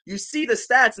bread. You see the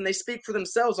stats and they speak for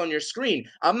themselves on your screen.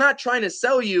 I'm not trying to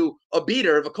sell you a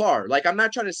beater of a car. Like, I'm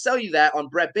not trying to sell you that on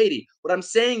Brett Beatty. What I'm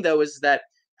saying, though, is that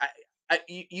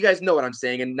you guys know what I'm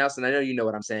saying. And Nelson, I know you know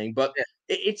what I'm saying. But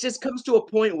it just comes to a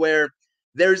point where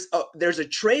there's a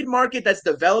trade market that's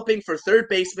developing for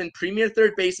premier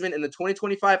third baseman in the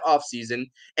 2025 offseason.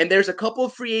 And there's a couple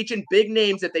of free agent big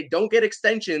names that they don't get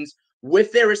extensions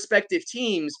with their respective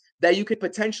teams that you could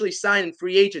potentially sign in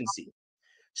free agency.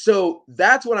 So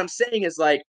that's what I'm saying is,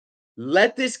 like,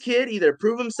 let this kid either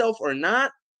prove himself or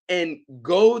not and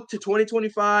go to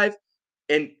 2025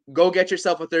 and go get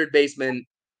yourself a third baseman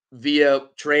via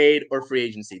trade or free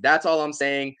agency. That's all I'm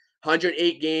saying.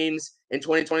 108 games in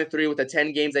 2023 with the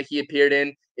 10 games that he appeared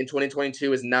in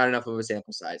 2022 is not enough of a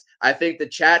sample size. I think the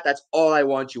chat, that's all I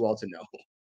want you all to know.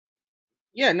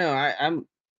 Yeah, no,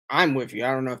 I'm with you.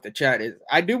 I don't know if the chat is.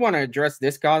 I do want to address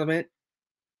this comment.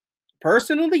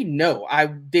 Personally, no, I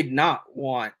did not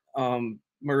want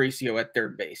Mauricio at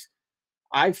third base.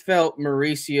 I felt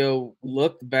Mauricio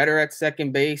looked better at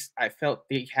second base. I felt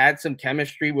he had some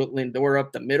chemistry with Lindor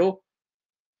up the middle.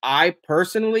 I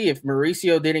personally, if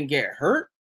Mauricio didn't get hurt,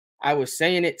 I was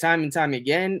saying it time and time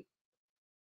again,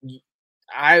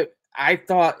 I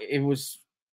thought it was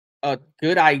a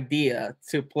good idea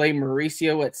to play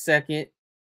Mauricio at second,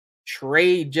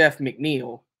 trade Jeff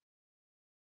McNeil,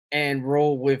 and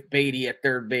roll with Beatty at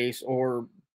third base, or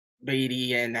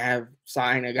Beatty and have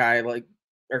sign a guy like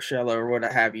Urshela or what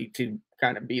have you to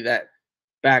kind of be that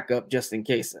backup just in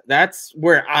case. That's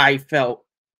where I felt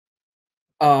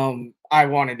I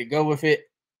wanted to go with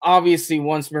it. Obviously,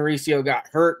 once Mauricio got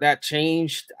hurt, that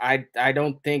changed. I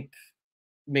don't think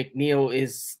McNeil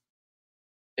is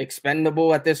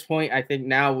expendable at this point. I think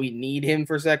now we need him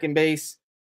for second base.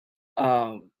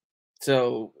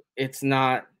 So it's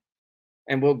not,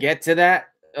 and we'll get to that.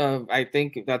 I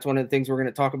think that's one of the things we're going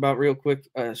to talk about real quick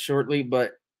shortly.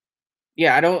 But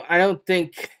yeah, I don't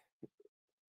think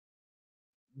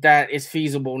that is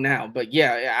feasible now. But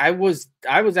yeah, I was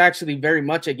actually very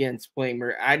much against playing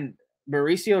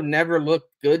Mauricio never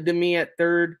looked good to me at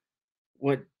third.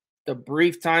 With the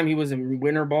brief time he was in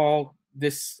winter ball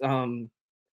this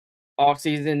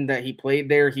offseason that he played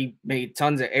there, he made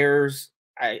tons of errors.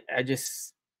 I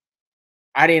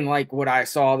didn't like what I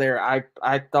saw there.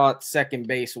 I thought second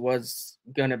base was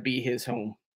gonna be his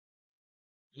home.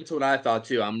 That's what I thought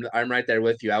too. I'm right there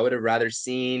with you. I would have rather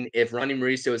seen if Ronnie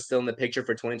Mauricio was still in the picture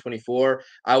for 2024.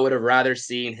 I would have rather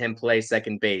seen him play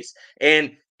second base.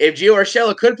 And if Gio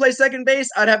Urshela could play second base,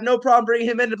 I'd have no problem bringing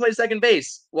him in to play second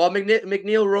base while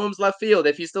McNeil roams left field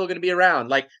if he's still going to be around.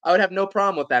 Like I would have no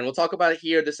problem with that. And we'll talk about it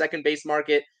here, the second base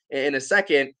market in a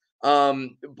second.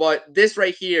 But this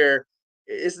right here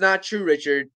is not true,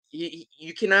 Richard.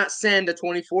 You cannot send a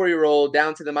 24-year-old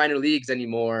down to the minor leagues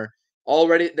anymore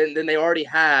already than they already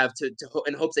have to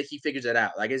in hopes that he figures it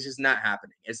out. Like it's just not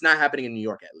happening. It's not happening in New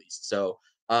York at least. So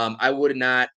I would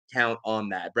not count on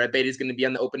that. Brett Baty is going to be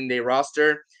on the opening day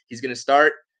roster. He's going to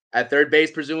start at third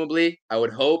base, presumably. I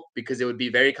would hope, because it would be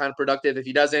very counterproductive if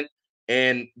he doesn't.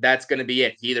 And that's going to be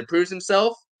it. He either proves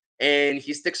himself and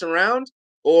he sticks around,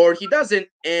 or he doesn't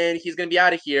and he's going to be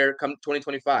out of here come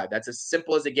 2025. That's as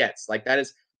simple as it gets. Like that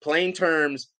is plain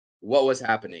terms what was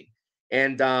happening.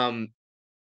 And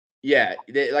yeah,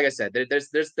 like I said,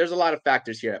 there's a lot of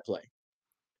factors here at play.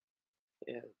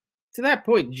 Yeah. To that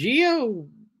point, Gio,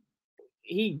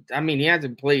 he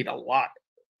hasn't played a lot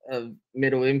of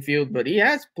middle infield, but he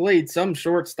has played some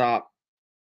shortstop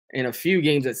in a few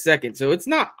games at second. So it's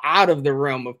not out of the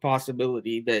realm of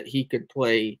possibility that he could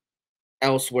play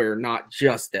elsewhere, not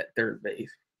just at third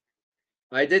base.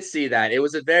 I did see that. It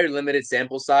was a very limited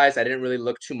sample size. I didn't really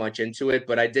look too much into it,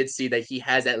 but I did see that he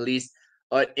has at least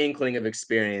an inkling of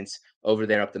experience over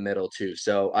there up the middle too.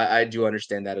 So I do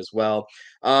understand that as well.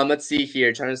 Let's see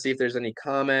here. Trying to see if there's any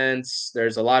comments.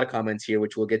 There's a lot of comments here,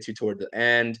 which we'll get to toward the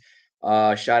end.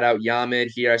 Shout out Yamid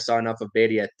here. I saw enough of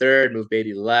Baty at third, move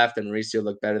Baty left, and Mauricio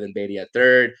looked better than Baty at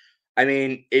third. I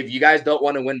mean, if you guys don't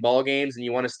want to win ball games and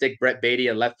you want to stick Brett Baty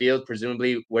at left field,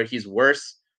 presumably where he's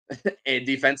worse and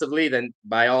defensively, then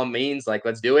by all means, like,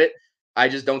 let's do it. I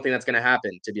just don't think that's going to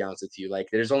happen, to be honest with you. Like,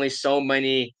 there's only so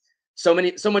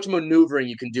much maneuvering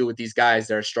you can do with these guys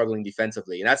that are struggling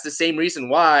defensively. And that's the same reason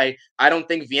why I don't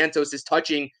think Vientos is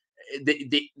touching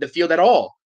the field at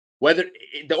all. Whether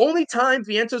the only time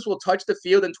Vientos will touch the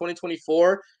field in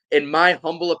 2024, in my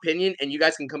humble opinion, and you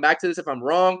guys can come back to this if I'm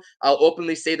wrong, I'll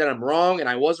openly say that I'm wrong and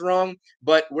I was wrong,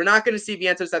 but we're not going to see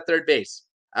Vientos at third base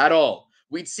at all.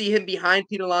 We'd see him behind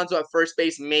Pete Alonso at first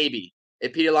base, maybe.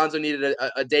 If Pete Alonso needed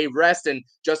a day rest and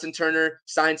Justin Turner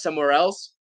signed somewhere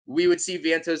else, we would see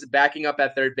Vientos backing up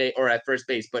at third base or at first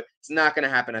base, but it's not going to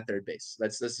happen at third base.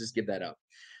 Let's just give that up.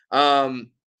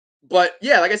 But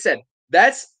yeah, like I said,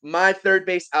 that's my third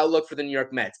base outlook for the New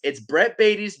York Mets. It's Brett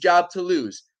Baty's job to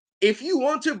lose. If you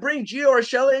want to bring Gio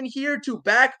Urshela in here to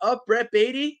back up Brett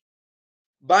Baty,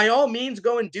 by all means,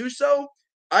 go and do so.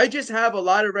 I just have a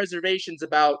lot of reservations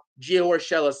about Gio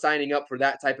Urshela signing up for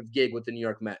that type of gig with the New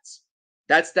York Mets.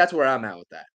 That's where I'm at with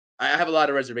that. I have a lot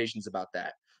of reservations about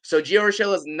that. So Gio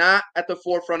Urshela is not at the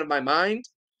forefront of my mind.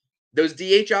 Those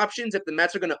DH options, if the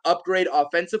Mets are going to upgrade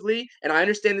offensively, and I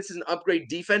understand this is an upgrade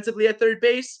defensively at third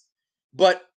base,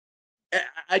 but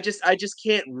I just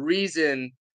can't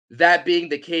reason that being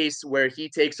the case where he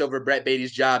takes over Brett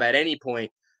Baty's job at any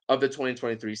point of the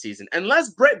 2023 season. Unless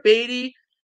Brett Baty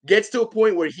gets to a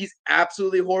point where he's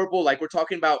absolutely horrible, like we're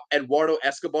talking about Eduardo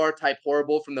Escobar type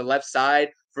horrible from the left side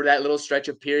for that little stretch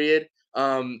of period,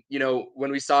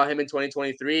 when we saw him in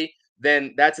 2023,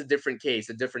 then that's a different case,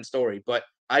 a different story. But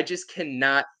I just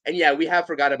cannot. And yeah, we have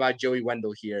forgot about Joey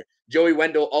Wendell here. Joey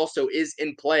Wendell also is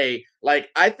in play. Like,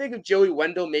 I think of Joey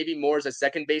Wendell maybe more as a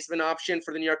second baseman option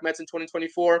for the New York Mets in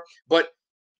 2024. But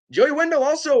Joey Wendell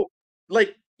also,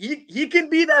 like, he can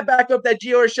be that backup that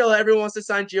Gio Urshela everyone wants to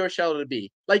sign Gio Urshela to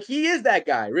be. Like, he is that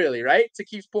guy, really, right? To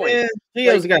Keith's point. Yeah,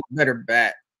 Gio's got a better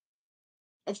bat.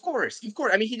 Of course.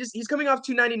 I mean, he's coming off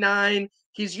 299.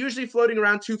 He's usually floating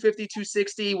around 250,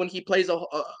 260 when he plays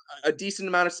a decent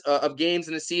amount of games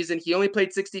in a season. He only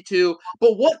played 62.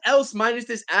 But what else minus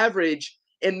this average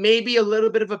and maybe a little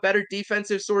bit of a better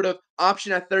defensive sort of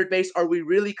option at third base are we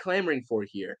really clamoring for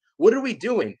here? What are we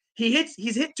doing?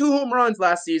 He's hit 2 home runs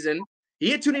last season. He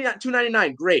hit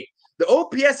 299. Great. The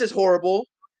OPS is horrible.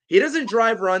 He doesn't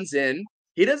drive runs in.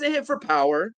 He doesn't hit for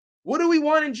power. What do we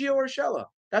want in Gio Urshela?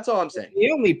 That's all I'm saying.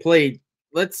 He only played,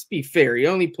 let's be fair, he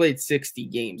only played 60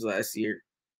 games last year.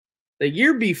 The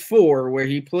year before, where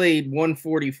he played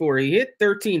 144, he hit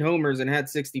 13 homers and had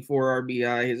 64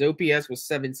 RBI. His OPS was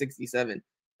 767.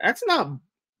 That's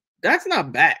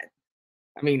not bad.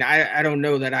 I mean, I don't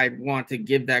know that I want to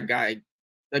give a guy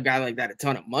like that a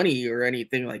ton of money or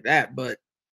anything like that, but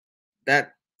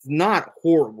that's not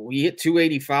horrible. He hit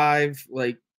 285.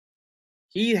 Like,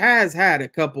 he has had a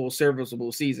couple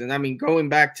serviceable seasons. I mean, going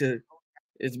back to,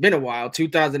 it's been a while,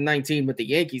 2019 with the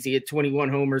Yankees, he hit 21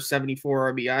 homers,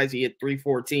 74 RBIs, he hit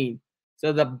 314.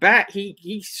 So the bat,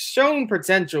 he's shown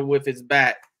potential with his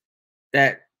bat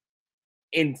that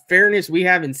in fairness, we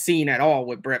haven't seen at all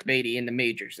with Brett Beatty in the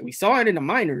majors. We saw it in the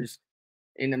minors.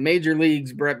 In the major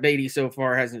leagues, Brett Beatty so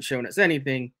far hasn't shown us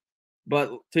anything.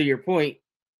 But to your point,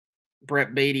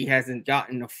 Brett Beatty hasn't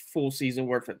gotten a full season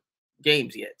worth of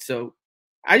games yet. So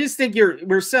I just think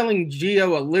we're selling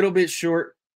Gio a little bit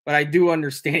short, but I do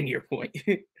understand your point.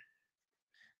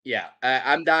 Yeah,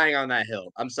 I'm dying on that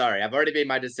hill. I'm sorry. I've already made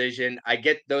my decision. I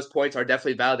get those points are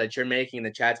definitely valid that you're making and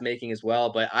the chat's making as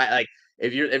well. But I like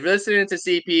if you're listening to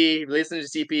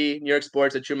CP, New York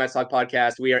Sports, the True Mets Talk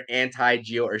podcast, we are anti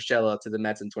Gio Urshela to the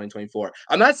Mets in 2024.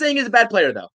 I'm not saying he's a bad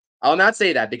player though. I'll not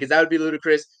say that because that would be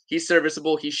ludicrous. He's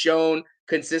serviceable. He's shown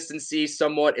consistency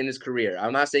somewhat in his career.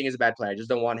 I'm not saying he's a bad player. I just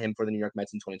don't want him for the New York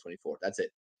Mets in 2024. That's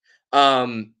it.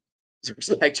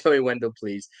 Respect Joey Wendell,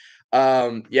 please.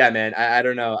 Yeah, man, I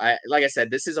don't know. Like I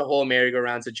said, this is a whole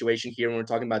merry-go-round situation here when we're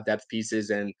talking about depth pieces,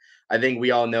 and I think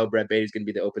we all know Brett Beatty is going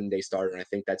to be the opening day starter, and I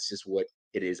think that's just what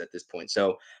it is at this point.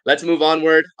 So let's move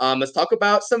onward. Let's talk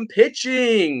about some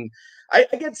pitching. I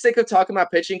get sick of talking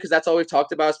about pitching because that's all we've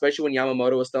talked about, especially when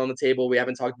Yamamoto was still on the table. We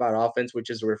haven't talked about offense, which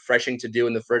is refreshing to do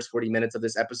in the first 40 minutes of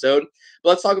this episode.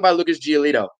 But let's talk about Lucas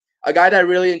Giolito, a guy that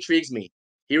really intrigues me.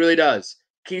 He really does.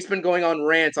 He's been going on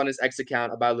rants on his X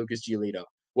account about Lucas Giolito.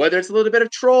 Whether it's a little bit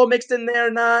of troll mixed in there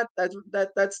or not,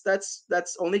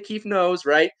 that's only Keith knows,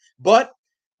 right? But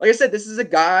like I said, this is a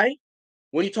guy.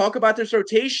 When you talk about this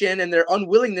rotation and their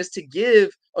unwillingness to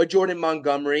give a Jordan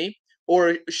Montgomery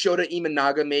or Shota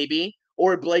Imanaga maybe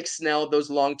or Blake Snell those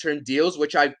long-term deals,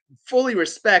 which I fully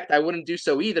respect. I wouldn't do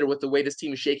so either with the way this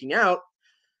team is shaking out.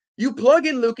 You plug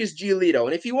in Lucas Giolito,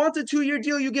 and if he wants a 2-year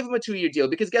deal, you give him a 2-year deal.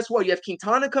 Because guess what? You have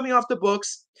Quintana coming off the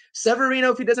books.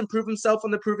 Severino, if he doesn't prove himself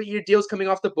on the prove-it-year deals, coming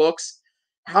off the books.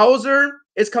 Hauser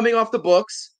is coming off the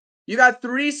books. You got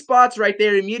 3 spots right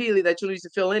there immediately that you'll need to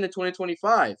fill in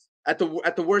 2025 at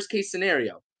the worst case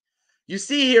scenario. You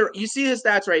see his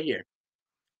stats right here.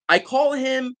 I call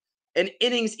him an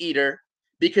innings eater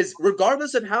because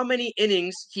regardless of how many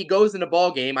innings he goes in a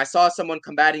ball game, I saw someone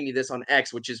combating me this on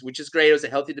X, which is great. It was a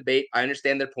healthy debate. I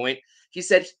understand their point.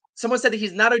 Someone said that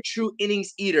he's not a true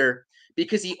innings eater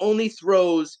because he only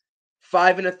throws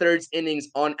 5 1/3 innings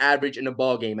on average in a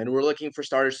ball game, and we're looking for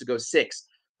starters to go 6.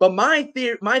 But my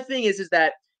thing is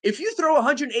that if you throw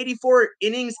 184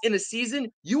 innings in a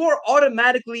season, you are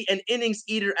automatically an innings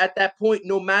eater at that point,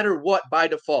 no matter what, by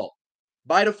default.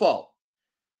 By default.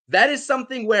 That is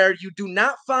something where you do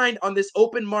not find on this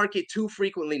open market too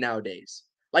frequently nowadays.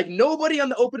 Like nobody on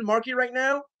the open market right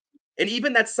now, and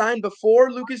even that signed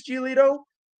before Lucas Giolito,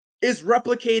 is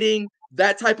replicating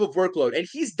that type of workload. And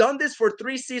he's done this for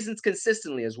 3 seasons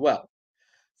consistently as well.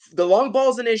 The long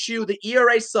ball's an issue. The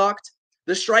ERA sucked.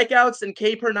 The strikeouts and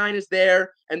K per 9 is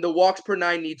there, and the walks per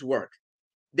 9 needs work.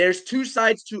 There's 2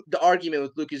 sides to the argument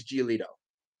with Lucas Giolito.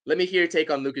 Let me hear your take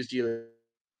on Lucas Giolito.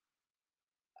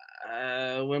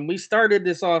 When we started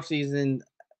this offseason,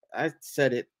 I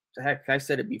said it. Heck, I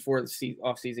said it before the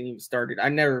offseason even started. I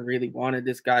never really wanted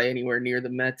this guy anywhere near the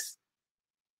Mets.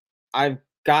 I've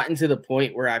gotten to the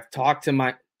point where I've talked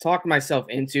myself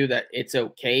into that it's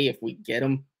okay if we get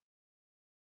him.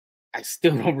 I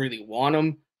still don't really want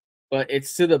him, but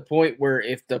it's to the point where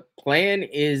if the plan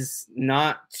is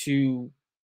not to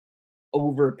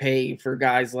overpay for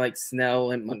guys like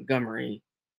Snell and Montgomery,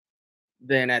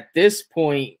 then at this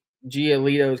point,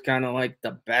 Giolito is kind of like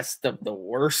the best of the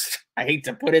worst. I hate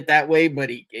to put it that way, but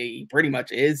he pretty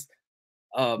much is.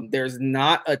 There's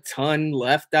not a ton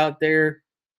left out there.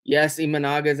 Yes,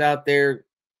 Imanaga's out there.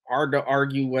 Hard to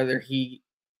argue whether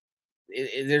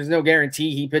there's no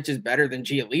guarantee he pitches better than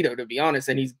Giolito, to be honest,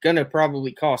 and he's going to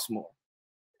probably cost more.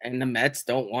 And the Mets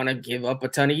don't want to give up a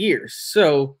ton of years.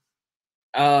 So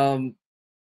I'll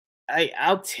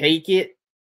take it.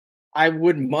 I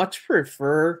would much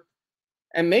prefer,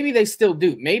 and maybe they still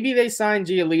do, maybe they sign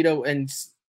Giolito and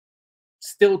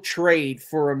still trade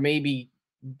for a maybe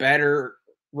better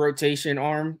rotation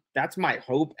arm. That's my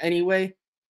hope anyway.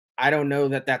 I don't know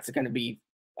that that's going to be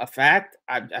a fact.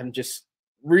 I'm just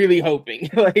really hoping.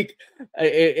 Like,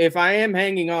 if I am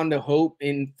hanging on to hope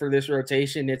for this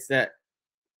rotation, it's that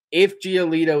if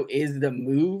Giolito is the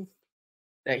move,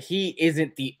 that he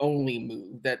isn't the only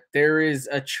move, that there is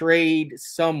a trade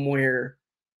somewhere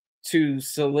to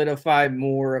solidify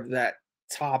more of that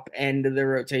top end of the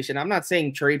rotation. I'm not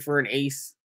saying trade for an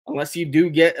ace unless you do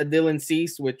get a Dylan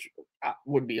Cease, which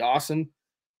would be awesome.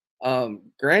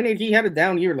 Granted, he had a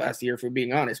down year last year, for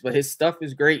being honest, but his stuff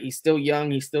is great. He's still young.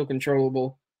 He's still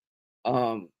controllable.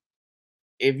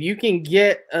 If you can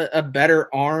get a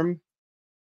better arm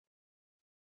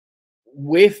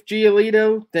with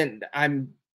Giolito, then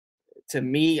to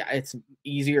me, it's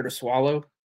easier to swallow.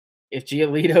 If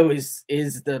Giolito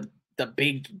is the the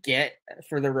big get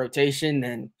for the rotation,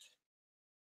 then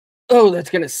that's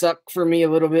gonna suck for me a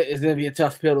little bit. It's gonna be a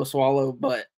tough pill to swallow,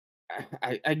 but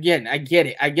I get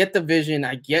it. I get the vision.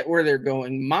 I get where they're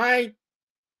going. My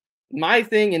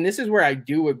thing, and this is where I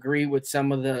do agree with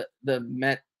some of the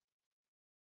Met.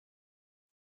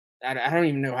 I don't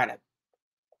even know how to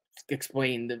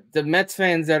explain the Mets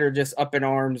fans that are just up in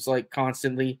arms like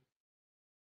constantly.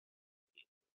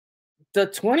 The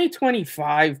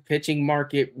 2025 pitching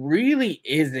market really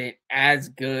isn't as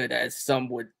good as some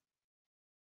would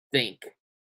think.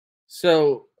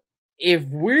 So if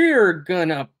we're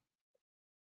gonna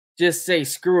just say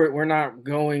screw it, we're not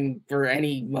going for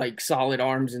any like solid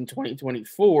arms in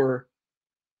 2024,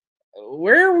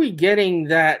 where are we getting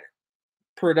that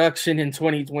production in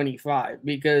 2025?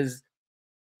 Because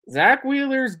Zach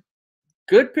Wheeler's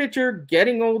good pitcher,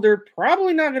 getting older,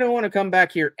 probably not going to want to come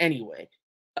back here anyway.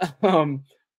 Then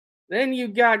you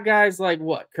got guys like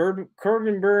what?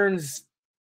 Corbin Burns.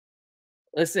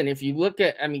 Listen, if you look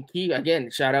at, Keith,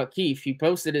 again, shout out Keith. He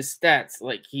posted his stats.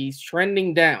 Like, he's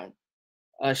trending down.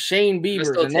 Shane Bieber. I'm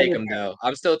still take him, though.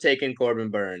 I'm still taking Corbin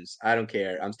Burns. I don't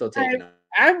care. I'm still taking him.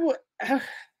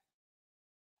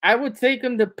 I would take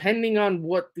him depending on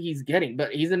what he's getting,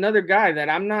 but he's another guy that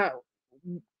I'm not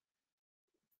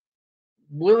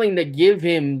willing to give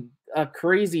him a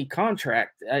crazy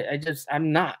contract.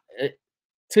 I'm not.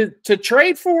 To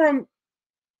trade for him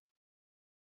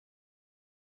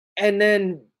and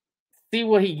then see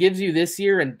what he gives you this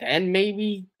year and then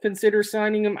maybe consider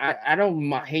signing him. I don't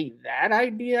hate that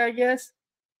idea, I guess.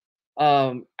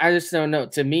 I just don't know.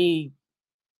 To me,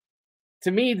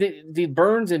 the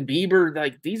Burns and Bieber,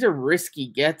 like, these are risky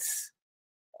gets.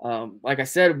 Like I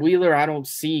said, Wheeler, I don't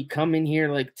see coming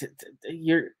here. Like,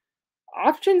 your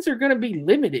options are going to be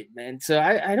limited, man. So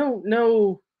I don't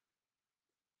know.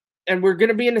 And we're going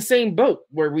to be in the same boat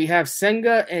where we have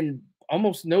Senga and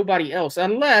almost nobody else,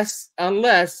 unless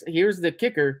here's the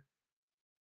kicker.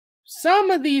 Some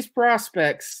of these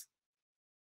prospects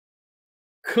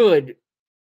could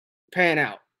pan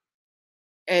out.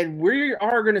 And we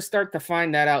are going to start to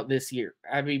find that out this year.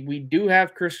 We do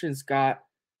have Christian Scott,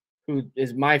 who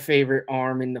is my favorite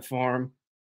arm in the farm.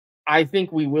 I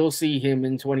think we will see him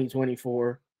in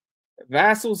 2024.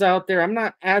 Vassal's out there. I'm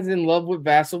not as in love with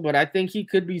Vassal, but I think he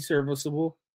could be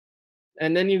serviceable.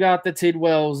 And then you got the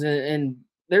Tidwells, and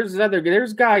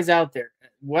there's guys out there.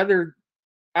 Whether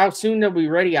how soon they'll be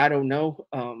ready, I don't know.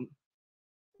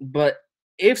 But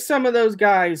if some of those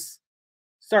guys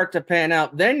start to pan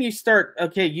out, then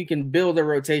you can build a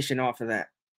rotation off of that.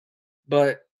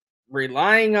 But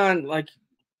relying on, like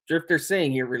Drifter's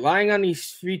saying here, relying on these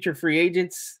future free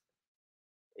agents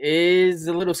is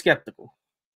a little skeptical.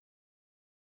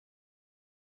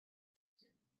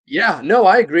 Yeah, no,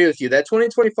 I agree with you. That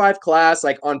 2025 class,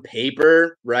 like on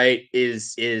paper, right,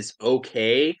 is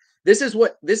okay. This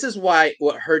is why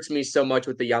what hurts me so much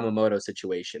with the Yamamoto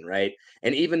situation, right?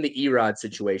 And even the Erod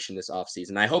situation this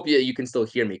offseason. I hope you can still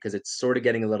hear me because it's sort of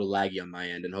getting a little laggy on my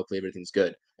end, and hopefully everything's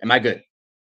good. Am I good?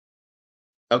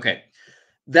 Okay.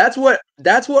 That's what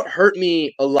hurt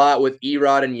me a lot with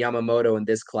Erod and Yamamoto in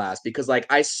this class, because like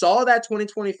I saw that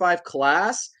 2025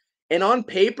 class and on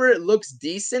paper it looks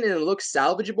decent and it looks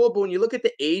salvageable, but when you look at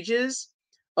the ages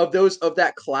of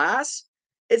that class,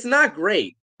 it's not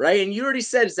great, right? And you already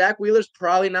said Zach Wheeler's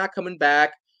probably not coming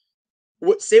back.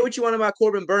 Say what you want about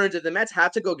Corbin Burns. If the Mets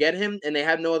have to go get him and they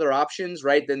have no other options,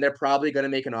 right, then they're probably going to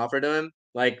make an offer to him.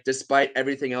 Like, despite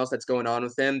everything else that's going on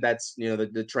with him, that's,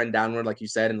 the trend downward, like you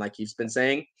said, and like he's been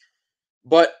saying.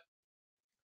 But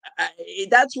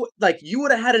that's what, like, you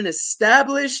would have had an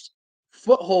established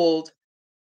foothold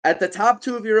at the top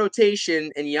two of your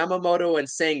rotation in Yamamoto and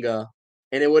Senga,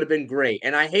 and it would have been great.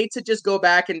 And I hate to just go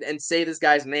back and say this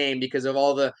guy's name because of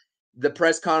all the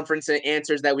press conference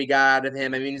answers that we got out of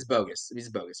him. I mean, he's bogus. He's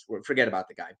bogus. Forget about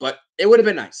the guy. But it would have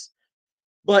been nice.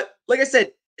 But like I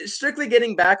said, strictly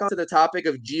getting back onto the topic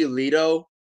of Giolito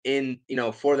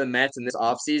for the Mets in this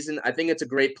offseason, I think it's a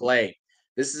great play.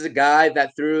 This is a guy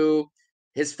that threw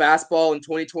his fastball in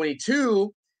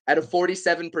 2022 at a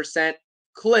 47%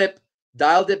 clip,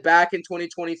 dialed it back in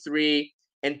 2023,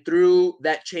 and threw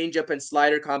that changeup and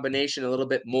slider combination a little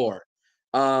bit more.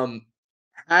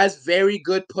 Has very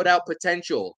good put-out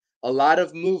potential, a lot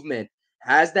of movement,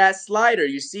 has that slider.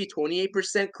 You see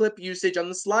 28% clip usage on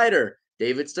the slider.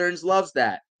 David Stearns loves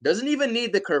that. Doesn't even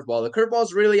need the curveball. The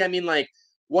curveball's really,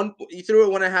 you threw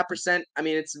it 1.5%. I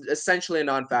mean, it's essentially a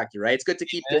non-factor, right? It's good to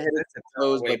keep the hitter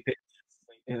exposed, but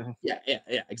yeah,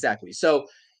 exactly. So,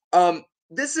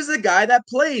 this is a guy that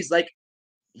plays like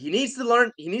he needs to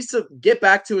learn. He needs to get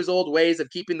back to his old ways of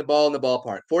keeping the ball in the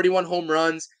ballpark. 41 home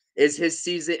runs. is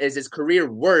his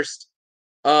career worst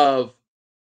of.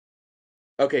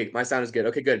 Okay, my sound is good.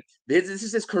 Okay, good. This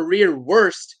is his career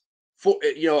worst for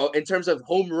in terms of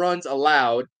home runs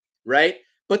allowed, right?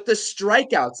 But the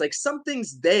strikeouts, like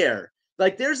something's there.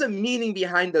 Like there's a meaning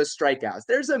behind those strikeouts.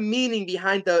 There's a meaning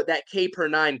behind that K per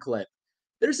 9 clip.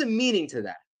 There's a meaning to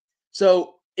that.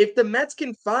 So if the Mets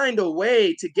can find a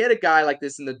way to get a guy like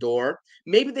this in the door,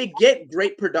 maybe they get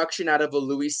great production out of a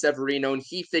Luis Severino and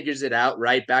he figures it out,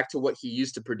 right? Back to what he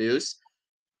used to produce.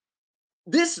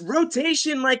 This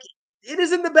rotation, like, it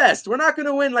isn't the best. We're not going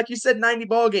to win, like you said, 90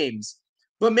 ball games.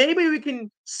 But maybe we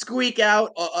can squeak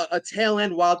out a tail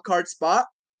end wild card spot.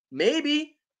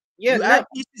 Maybe. Yeah, you add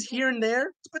pieces here and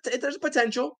there. There's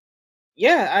potential.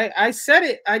 Yeah, I said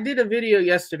it. I did a video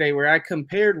yesterday where I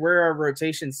compared where our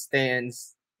rotation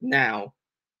stands now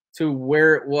to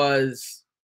where it was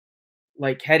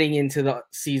like heading into the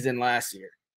season last year.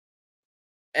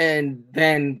 And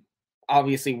then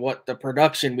obviously what the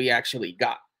production we actually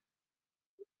got.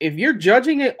 If you're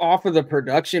judging it off of the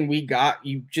production we got,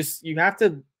 you got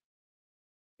to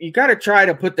try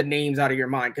to put the names out of your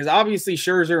mind, because obviously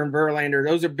Scherzer and Verlander,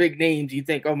 those are big names. You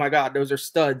think, oh my God, those are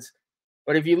studs.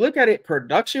 But if you look at it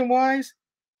production-wise,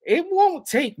 it won't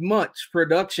take much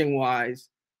production-wise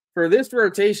for this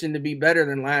rotation to be better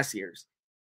than last year's.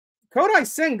 Kodai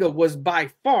Senga was by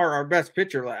far our best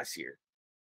pitcher last year.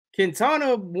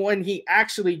 Quintana, when he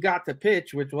actually got to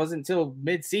pitch, which wasn't until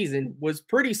mid-season, was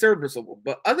pretty serviceable.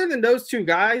 But other than those two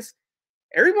guys,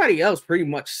 everybody else pretty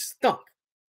much stunk.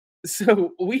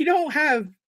 So we don't have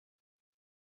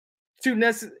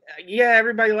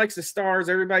everybody likes the stars.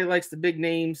 Everybody likes the big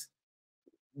names.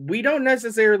 We don't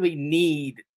necessarily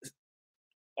need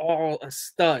all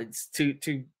studs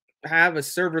to have a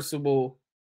serviceable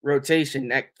rotation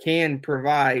that can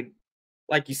provide,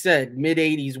 like you said,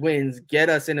 mid-80s wins, get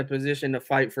us in a position to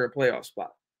fight for a playoff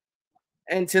spot.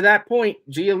 And to that point,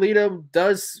 Giolito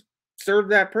does serve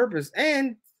that purpose.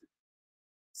 And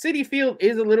Citi Field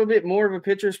is a little bit more of a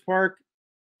pitcher's park.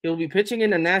 He'll be pitching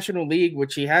in the National League,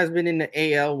 which he has been in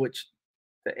the AL, which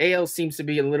the AL seems to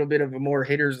be a little bit of a more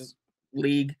hitters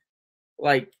league.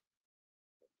 Like,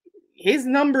 his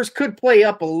numbers could play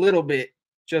up a little bit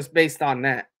just based on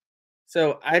that.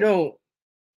 So to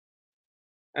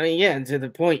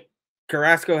the point,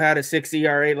 Carrasco had a 6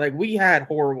 ERA. Like, we had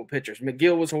horrible pitchers.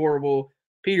 McGill was horrible.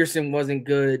 Peterson wasn't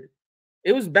good.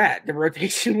 It was bad. The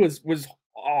rotation was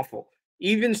awful.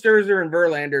 Even Scherzer and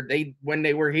Verlander, when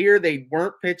they were here, they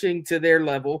weren't pitching to their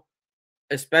level,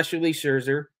 especially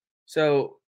Scherzer.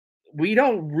 So we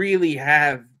don't really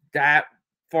have that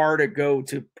far to go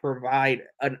to provide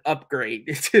an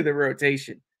upgrade to the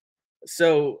rotation.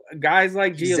 So guys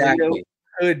like Giolito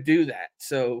could do that.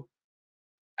 So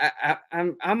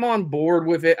I'm on board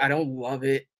with it. I don't love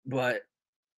it, but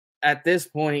at this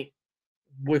point,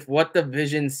 with what the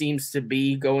vision seems to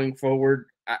be going forward,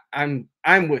 I'm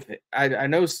with it. I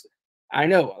know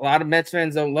a lot of Mets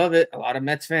fans don't love it. A lot of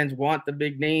Mets fans want the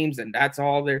big names, and that's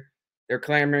all they're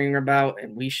clamoring about.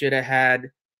 And we should have had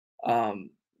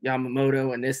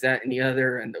Yamamoto and this, that, and the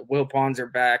other, and the Wilpons are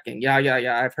back, and yeah.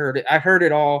 I've heard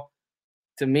it all.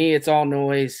 To me, it's all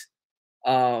noise.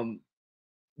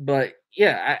 But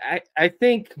yeah, I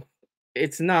think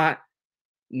it's not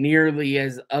nearly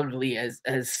as ugly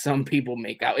as some people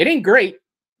make out. It ain't great.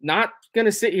 Not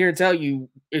gonna sit here and tell you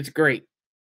it's great,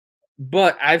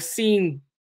 but I've seen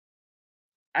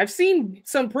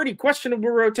some pretty questionable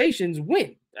rotations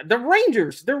win. The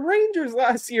Rangers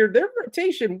last year, their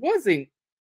rotation wasn't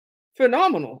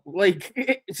phenomenal. Like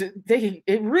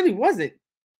it really wasn't.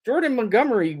 Jordan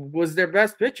Montgomery was their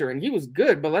best pitcher, and he was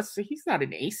good, but he's not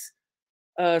an ace.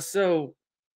 So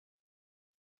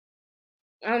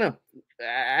I don't know.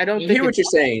 I don't think hear what you're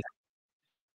saying.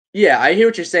 Yeah, I hear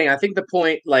what you're saying. I think the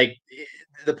point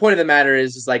of the matter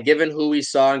is like, given who we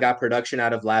saw and got production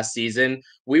out of last season,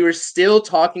 we were still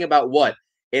talking about what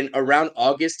in around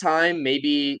August time,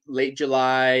 maybe late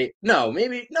July.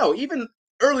 Even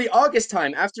early August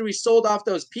time, after we sold off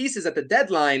those pieces at the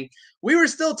deadline, we were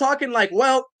still talking like,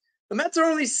 well, the Mets are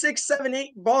only 6, 7,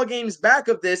 8 ball games back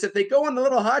of this. If they go on the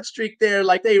little hot streak there,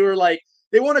 like they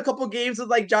won a couple games with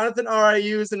like Jonathan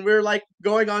RIUs, and we're like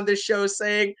going on this show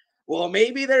saying, well,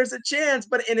 maybe there's a chance.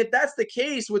 And if that's the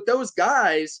case with those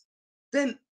guys,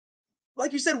 then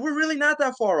like you said, we're really not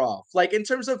that far off. Like in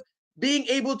terms of being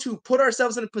able to put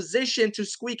ourselves in a position to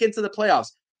squeak into the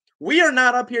playoffs. We are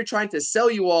not up here trying to sell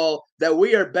you all that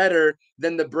we are better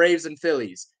than the Braves and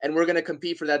Phillies, and we're going to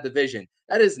compete for that division.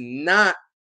 That is not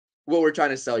what we're trying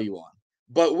to sell you on.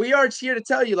 But we are here to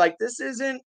tell you, like, this is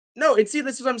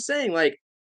what I'm saying. Like,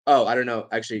 Oh, I don't know.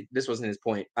 Actually, this wasn't his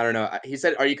point. I don't know. He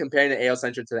said, "Are you comparing the AL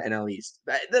Central to the NL East?"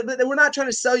 We're not trying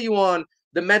to sell you on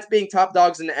the Mets being top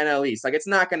dogs in the NL East. Like, it's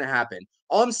not going to happen.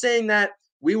 All I'm saying that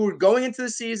we were going into the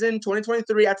season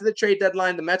 2023 after the trade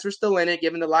deadline. The Mets were still in it,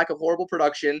 given the lack of horrible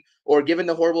production, or given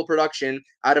the horrible production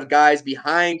out of guys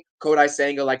behind Kodai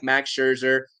Senga like Max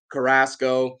Scherzer,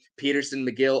 Carrasco, Peterson,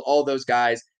 McGill, all those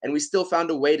guys, and we still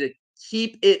found a way to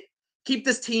keep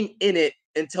this team in it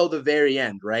until the very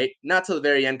end, right? Not till the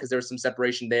very end because there was some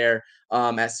separation there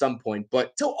at some point,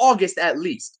 but till August at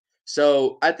least.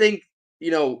 So I think,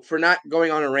 for not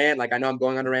going on a rant, like I know I'm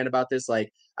going on a rant about this,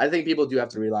 like I think people do have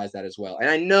to realize that as well. And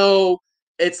I know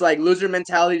it's like loser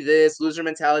mentality this, loser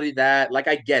mentality that, like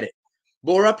I get it.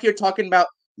 But we're up here talking about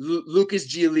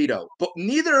Lucas Giolito, but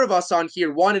neither of us on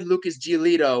here wanted Lucas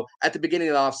Giolito at the beginning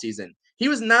of the offseason. He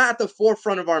was not at the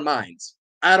forefront of our minds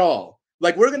at all.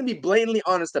 Like, we're going to be blatantly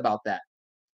honest about that.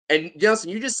 And Nelson,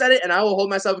 you just said it, and I will hold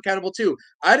myself accountable too.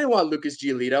 I didn't want Lucas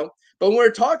Giolito, but when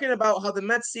we're talking about how the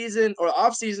Mets season or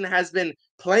offseason has been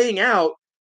playing out,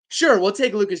 sure, we'll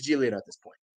take Lucas Giolito at this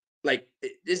point. Like,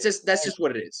 that's just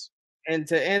what it is. And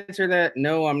to answer that,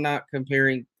 no, I'm not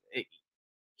comparing.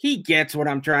 He gets what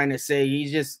I'm trying to say.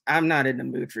 I'm not in the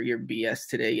mood for your BS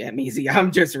today, Easy.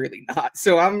 I'm just really not.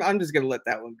 So I'm just gonna let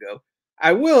that one go.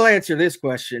 I will answer this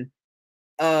question.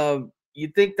 You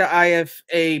think the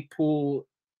IFA pool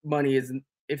money is,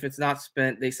 if it's not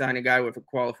spent, they sign a guy with a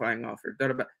qualifying offer?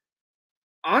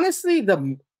 Honestly,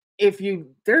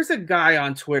 there's a guy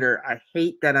on Twitter, I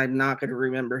hate that I'm not going to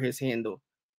remember his handle.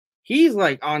 He's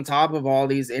like on top of all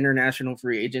these international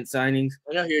free agent signings.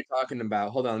 I know who you're talking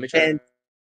about. Hold on, let me try. And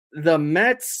the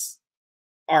Mets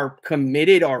are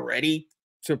committed already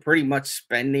to pretty much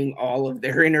spending all of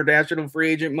their international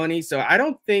free agent money. So I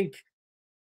don't think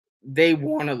they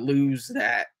want to lose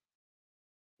that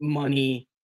money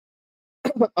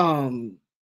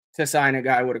to sign a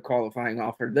guy with a qualifying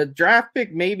offer. The draft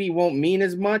pick maybe won't mean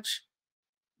as much,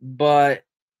 but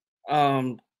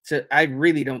I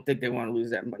really don't think they want to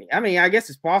lose that money. I mean, I guess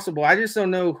it's possible. I just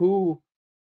don't know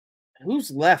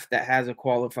who's left that has a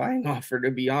qualifying offer, to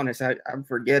be honest. I'm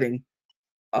forgetting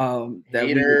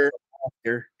that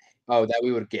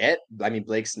we would get. I mean,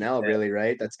 Blake Snell, really,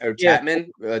 right? That's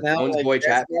Chapman, Tone's boy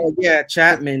Chapman. Yeah,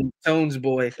 Chapman, Tone's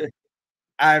boy.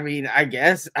 I mean, I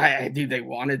guess do they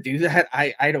want to do that?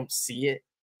 I don't see it.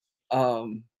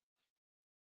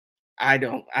 I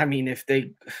don't. I mean,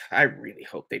 I really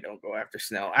hope they don't go after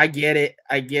Snell. I get it.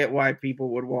 I get why people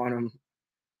would want him.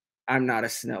 I'm not a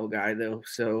Snell guy though,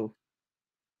 so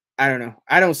I don't know.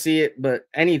 I don't see it, but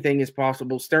anything is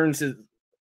possible. Stearns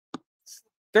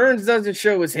doesn't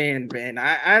show his hand, man.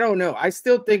 I don't know. I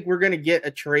still think we're gonna get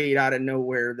a trade out of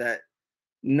nowhere that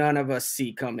none of us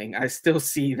see coming. I still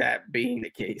see that being the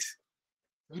case.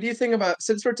 What do you think about,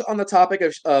 since we're on the topic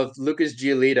of Lucas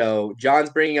Giolito,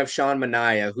 John's bringing up Sean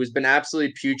Manaea, who's been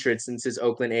absolutely putrid since his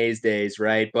Oakland A's days,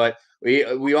 right? But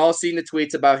we all seen the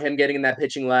tweets about him getting in that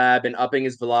pitching lab and upping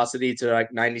his velocity to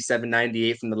like 97,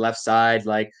 98 from the left side.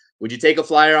 Like, would you take a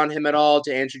flyer on him at all,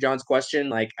 to answer John's question?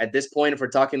 Like, at this point, if we're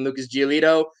talking Lucas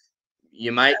Giolito,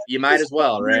 you might as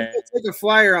well, right? Take a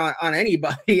flyer on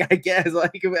anybody, I guess.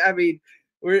 Like, I mean,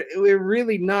 we're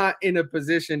really not in a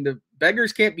position to,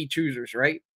 beggars can't be choosers,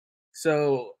 right?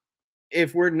 So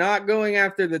if we're not going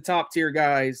after the top tier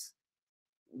guys,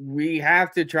 we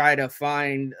have to try to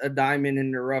find a diamond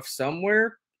in the rough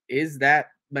somewhere. Is that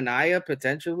Manaea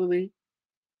potentially?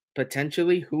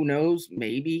 Who knows?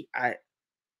 Maybe. I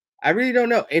really don't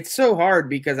know. It's so hard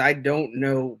because I don't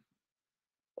know.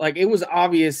 Like, it was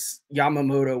obvious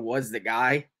Yamamoto was the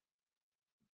guy.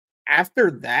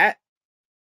 After that,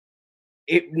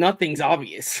 nothing's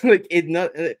obvious. Like,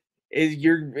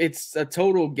 it's a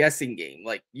total guessing game.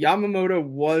 Like, Yamamoto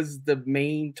was the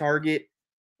main target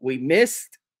we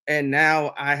missed, and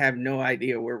now I have no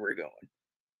idea where we're going.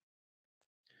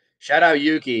 Shout out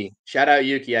Yuki.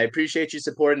 I appreciate you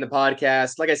supporting the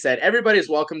podcast. Like I said, everybody's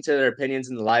welcome to their opinions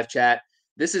in the live chat.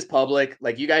 This is public.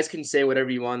 Like, you guys can say whatever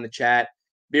you want in the chat.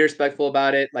 Be respectful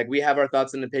about it. Like, we have our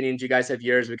thoughts and opinions. You guys have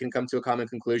yours. We can come to a common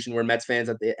conclusion. We're Mets fans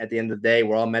at the end of the day.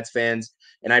 We're all Mets fans.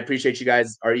 And I appreciate you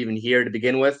guys are even here to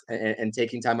begin with and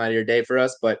taking time out of your day for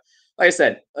us. But like I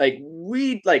said,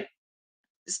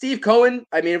 Steve Cohen.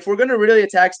 I mean, if we're going to really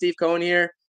attack Steve Cohen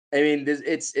here, I mean,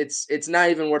 it's not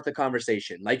even worth the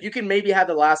conversation. Like, you can maybe have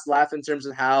the last laugh in terms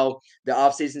of how the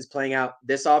offseason is playing out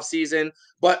this offseason.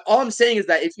 But all I'm saying is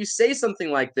that if you say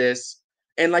something like this,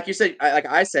 and like you said, like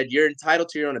I said, you're entitled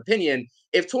to your own opinion.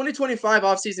 If 2025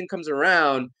 offseason comes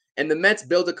around and the Mets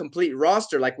build a complete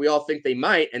roster like we all think they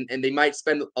might, and they might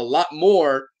spend a lot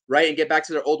more, right, and get back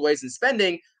to their old ways in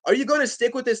spending, are you going to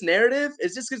stick with this narrative?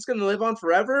 Is this just going to live on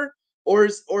forever? Or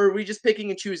are we just picking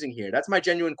and choosing here? That's my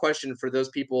genuine question for those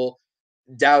people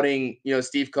doubting,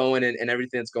 Steve Cohen and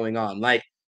everything that's going on. Like,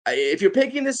 if you're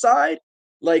picking this side,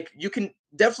 like, you can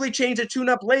definitely change the tune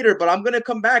up later, but I'm going to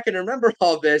come back and remember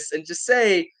all this and just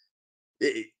say,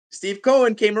 Steve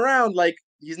Cohen came around, like,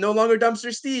 he's no longer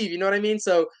Dumpster Steve. You know what I mean?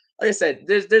 So, like I said,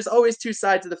 there's always two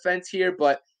sides of the fence here,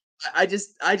 but I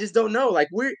just don't know. Like,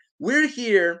 we're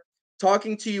here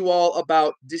talking to you all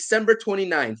about December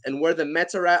 29th and where the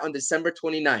Mets are at on December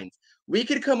 29th. We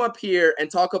could come up here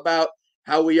and talk about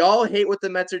how we all hate what the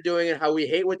Mets are doing and how we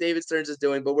hate what David Stearns is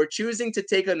doing, but we're choosing to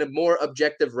take a more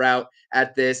objective route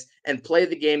at this and play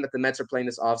the game that the Mets are playing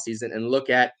this offseason and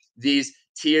look at these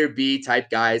tier B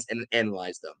type guys and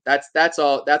analyze them. That's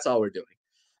all we're doing.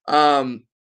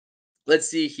 Let's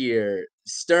see here.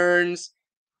 Stearns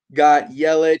got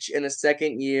Yelich in a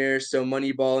second year, so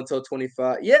Moneyball until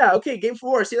 25. Yeah, okay, game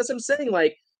 4. See, that's what I'm saying.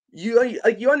 Like,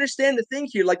 you understand the thing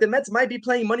here. Like, the Mets might be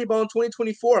playing Moneyball in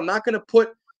 2024. I'm not going to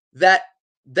put that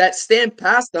stamp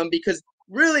past them because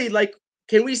really, like,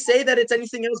 can we say that it's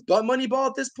anything else but Moneyball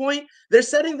at this point? They're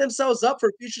setting themselves up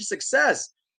for future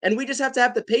success, and we just have to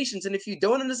have the patience. And if you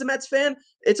don't, as a Mets fan,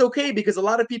 it's okay because a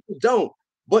lot of people don't.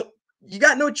 But you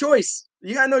got no choice.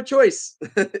 You got no choice.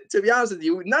 To be honest with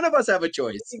you, none of us have a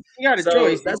choice. You got a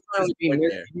choice. That's my only point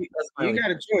there. You got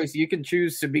a choice. You can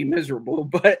choose to be miserable,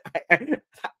 but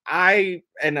I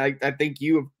think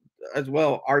you as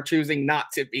well are choosing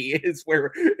not to be. Is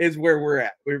where we're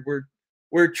at.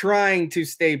 We're trying to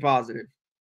stay positive.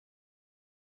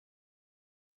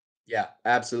 Yeah,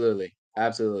 absolutely.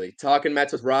 Absolutely. Talking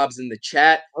Mets with Rob's in the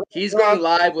chat. He's going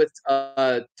live with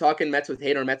Talking Mets with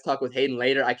Hayden or Mets Talk with Hayden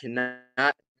later. I cannot.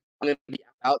 I'm going to be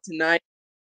out tonight.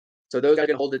 So those guys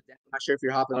can hold it down. I'm not sure if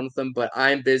you're hopping on with them, but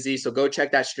I'm busy. So go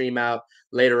check that stream out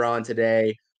later on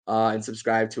today and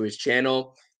subscribe to his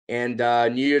channel. And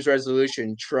New Year's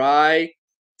resolution, try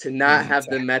to not have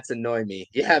the Mets annoy me.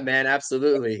 Yeah, man,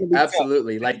 absolutely.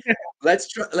 Absolutely. Like, let's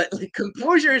try.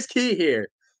 Composure is key here.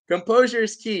 Composure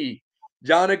is key.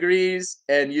 John agrees,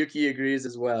 and Yuki agrees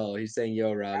as well. He's saying,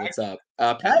 yo, Rob, what's up?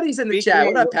 Patty's in the chat.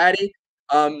 What up, Patty?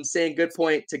 Saying good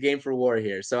point to Game for War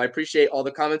here. So I appreciate all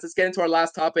the comments. Let's get into our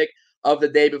last topic of the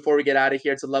day before we get out of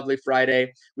here. It's a lovely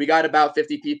Friday. We got about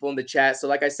 50 people in the chat. So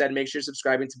like I said, make sure you're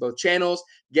subscribing to both channels.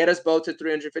 Get us both to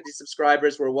 350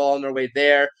 subscribers. We're well on our way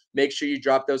there. Make sure you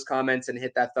drop those comments and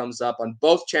hit that thumbs up on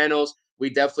both channels. We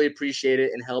definitely appreciate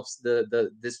it and helps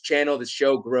this channel, this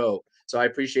show grow. So I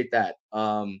appreciate that.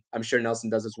 I'm sure Nelson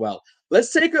does as well.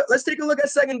 Let's take a look at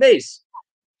second base.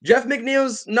 Jeff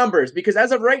McNeil's numbers, because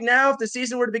as of right now, if the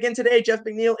season were to begin today, Jeff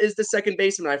McNeil is the second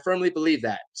baseman. I firmly believe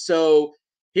that. So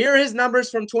here are his numbers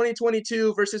from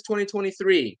 2022 versus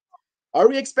 2023. Are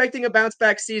we expecting a bounce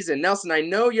back season? Nelson, I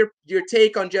know your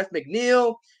take on Jeff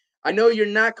McNeil. I know you're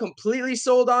not completely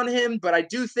sold on him, but I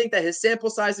do think that his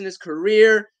sample size in his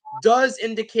career does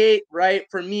indicate, right,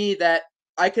 for me that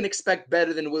I can expect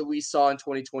better than what we saw in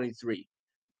 2023.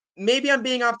 Maybe I'm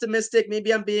being optimistic.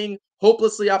 Maybe I'm being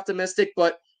hopelessly optimistic,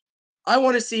 but I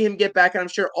want to see him get back. And I'm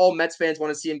sure all Mets fans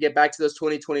want to see him get back to those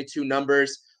 2022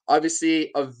 numbers. Obviously,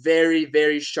 a very,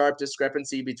 very sharp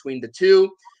discrepancy between the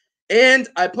two. And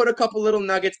I put a couple little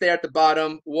nuggets there at the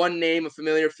bottom. One name, a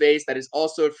familiar face that is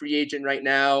also a free agent right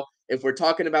now. If we're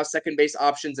talking about second base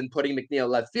options and putting McNeil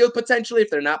left field potentially,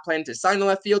 if they're not planning to sign a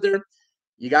left fielder,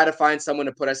 you got to find someone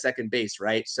to put at second base,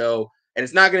 right? So, and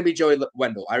it's not going to be Joey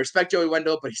Wendell. I respect Joey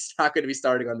Wendell, but he's not going to be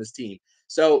starting on this team.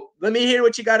 So let me hear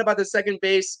what you got about the second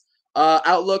base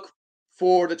outlook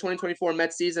for the 2024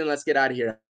 Mets season. Let's get out of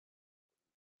here.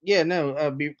 Yeah,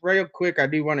 no, be real quick. I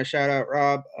do want to shout out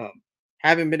Rob.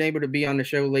 Haven't been able to be on the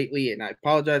show lately, and I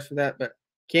apologize for that, but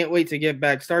can't wait to get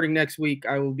back. Starting next week,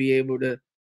 I will be able to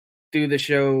do the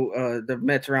show, the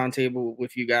Mets Roundtable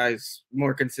with you guys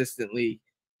more consistently.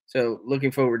 So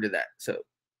looking forward to that. So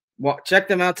check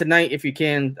them out tonight if you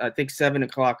can. I think 7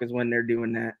 o'clock is when they're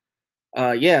doing that.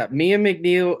 Yeah, me and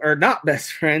McNeil are not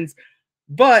best friends,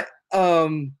 but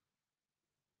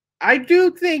I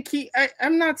do think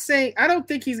I'm not saying I don't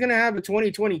think he's going to have a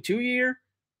 2022 year.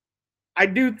 I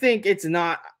do think it's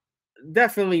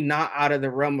definitely not out of the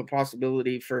realm of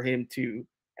possibility for him to,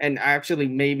 and actually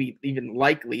maybe even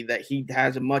likely that he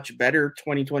has a much better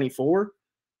 2024.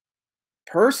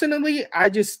 Personally, I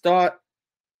just thought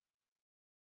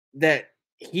that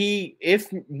at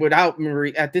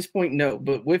this point, no,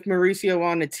 but with Mauricio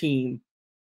on the team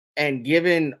and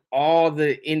given all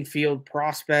the infield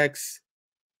prospects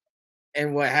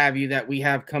and what have you that we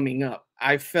have coming up,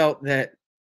 I felt that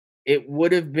it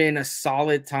would have been a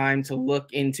solid time to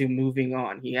look into moving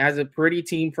on. He has a pretty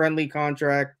team-friendly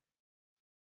contract.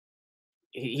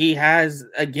 he has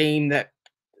a game that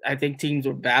I think teams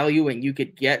would value, and you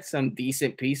could get some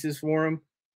decent pieces for him.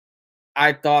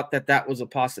 I thought that was a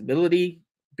possibility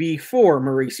before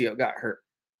Mauricio got hurt.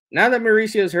 Now that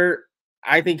Mauricio's hurt,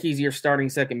 I think he's your starting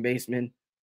second baseman.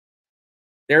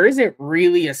 There isn't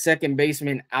really a second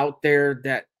baseman out there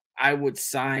that I would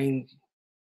sign.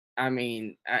 I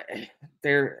mean,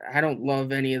 I don't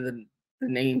love any of the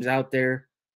names out there.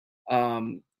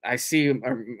 I see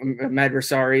Ahmed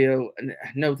Rosario.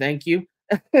 No, thank you.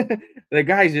 The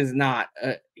guy's just not.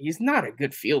 He's not a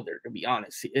good fielder, to be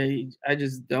honest. I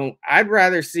just don't. I'd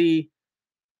rather see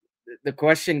the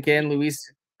question: can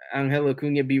Luis Angel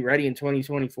Acuna be ready in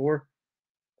 2024?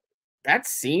 That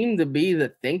seemed to be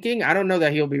the thinking. I don't know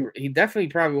that he definitely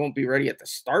probably won't be ready at the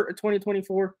start of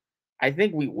 2024. I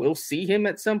think we will see him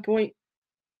at some point.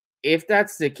 If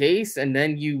that's the case, and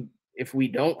then if we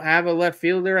don't have a left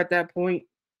fielder at that point,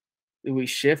 do we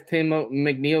shift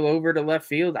McNeil over to left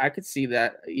field? I could see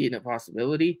that being a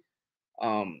possibility.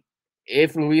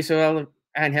 If Luis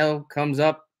Angel comes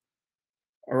up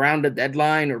around the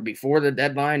deadline or before the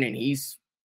deadline and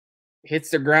hits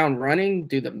the ground running,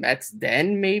 do the Mets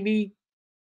then maybe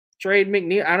trade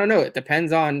McNeil? I don't know. It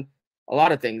depends on a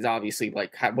lot of things, obviously,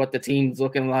 like what the team's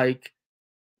looking like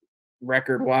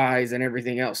record-wise and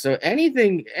everything else. So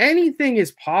anything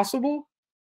is possible.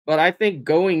 But I think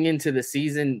going into the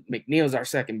season, McNeil's our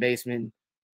second baseman,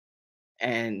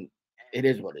 and it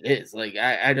is what it is. Like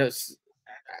I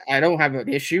don't have an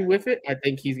issue with it. I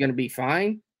think he's going to be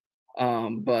fine.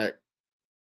 But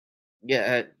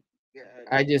yeah,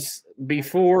 I just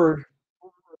before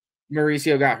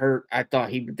Mauricio got hurt, I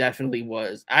thought he definitely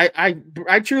was. I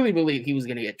truly believe he was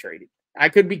going to get traded. I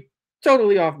could be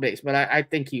totally off base, but I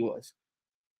think he was.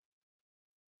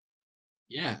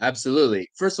 Yeah, absolutely.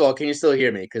 First of all, can you still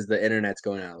hear me? Because the internet's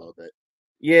going out a little bit.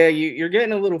 Yeah, you're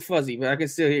getting a little fuzzy, but I can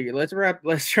still hear you. Let's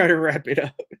try to wrap it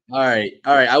up. All right.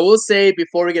 I will say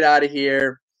before we get out of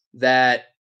here that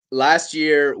last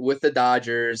year with the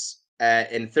Dodgers,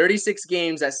 in 36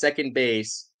 games at second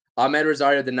base, Ahmed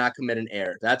Rosario did not commit an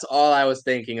error. That's all I was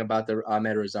thinking about the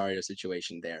Ahmed Rosario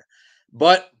situation there.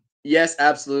 But yes,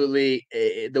 absolutely.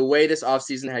 The way this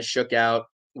offseason has shook out,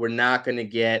 we're not going to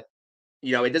get,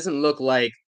 it doesn't look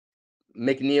like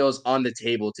McNeil's on the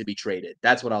table to be traded.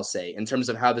 That's what I'll say in terms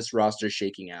of how this roster is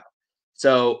shaking out.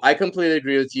 So I completely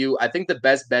agree with you. I think the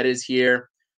best bet is here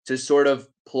to sort of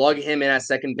plug him in at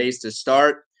second base to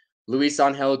start. Luis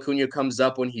Angel Acuna comes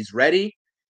up when he's ready.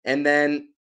 And then,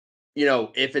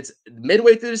 if it's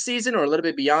midway through the season or a little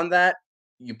bit beyond that,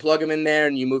 you plug him in there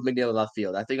and you move McNeil to left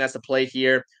field. I think that's the play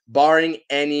here, barring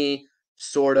any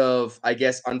sort of, I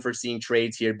guess, unforeseen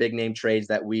trades here, big name trades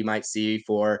that we might see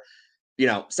for,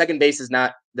 second base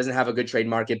doesn't have a good trade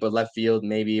market, but left field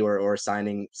maybe, or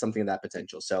signing something of that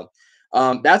potential. So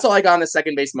that's all I got on the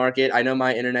second base market. I know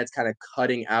my internet's kind of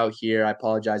cutting out here. I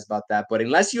apologize about that. But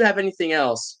unless you have anything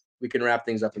else, we can wrap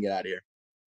things up and get out of here.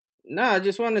 No, I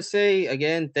just want to say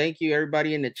again, thank you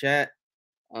everybody in the chat.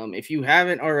 If you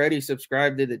haven't already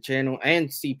subscribed to the channel and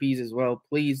CPs as well,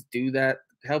 please do that.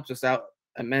 It helps us out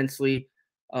immensely.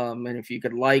 And if you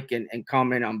could like and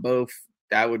comment on both,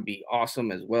 that would be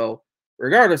awesome as well.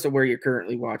 Regardless of where you're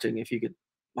currently watching, if you could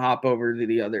hop over to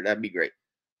the other, that'd be great.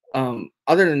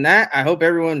 Other than that, I hope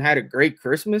everyone had a great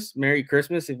Christmas. Merry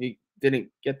Christmas if you didn't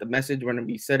get the message when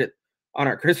we said it on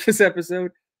our Christmas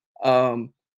episode,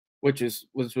 which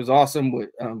was awesome with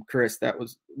Chris. That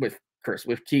was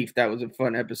with Keith. That was a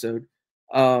fun episode.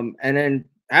 And then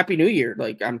Happy New Year.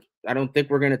 Like I don't think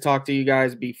we're gonna talk to you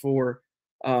guys before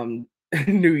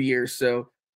New Year's. So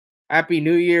Happy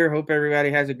New Year. Hope everybody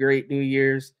has a great New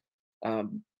Year's.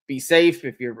 Be safe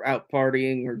if you're out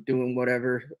partying or doing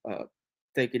whatever.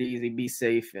 Take it easy, be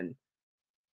safe, and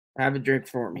have a drink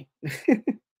for me.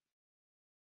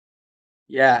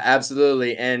 Yeah,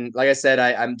 absolutely. And like I said,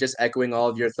 I'm just echoing all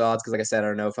of your thoughts because, like I said, I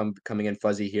don't know if I'm coming in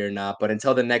fuzzy here or not. But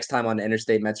until the next time on the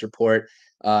Interstate Mets Report,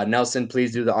 Nelson,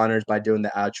 please do the honors by doing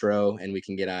the outro, and we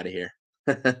can get out of here.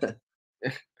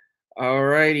 All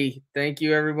righty. Thank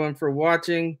you, everyone, for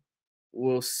watching.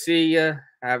 We'll see you.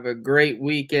 Have a great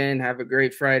weekend. Have a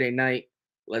great Friday night.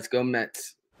 Let's go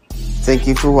Mets. Thank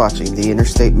you for watching the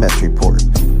Interstate Mets Report.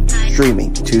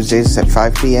 Streaming Tuesdays at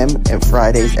 5 p.m. and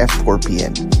Fridays at 4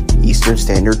 p.m. Eastern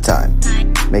Standard Time.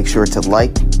 Make sure to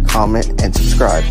like, comment, and subscribe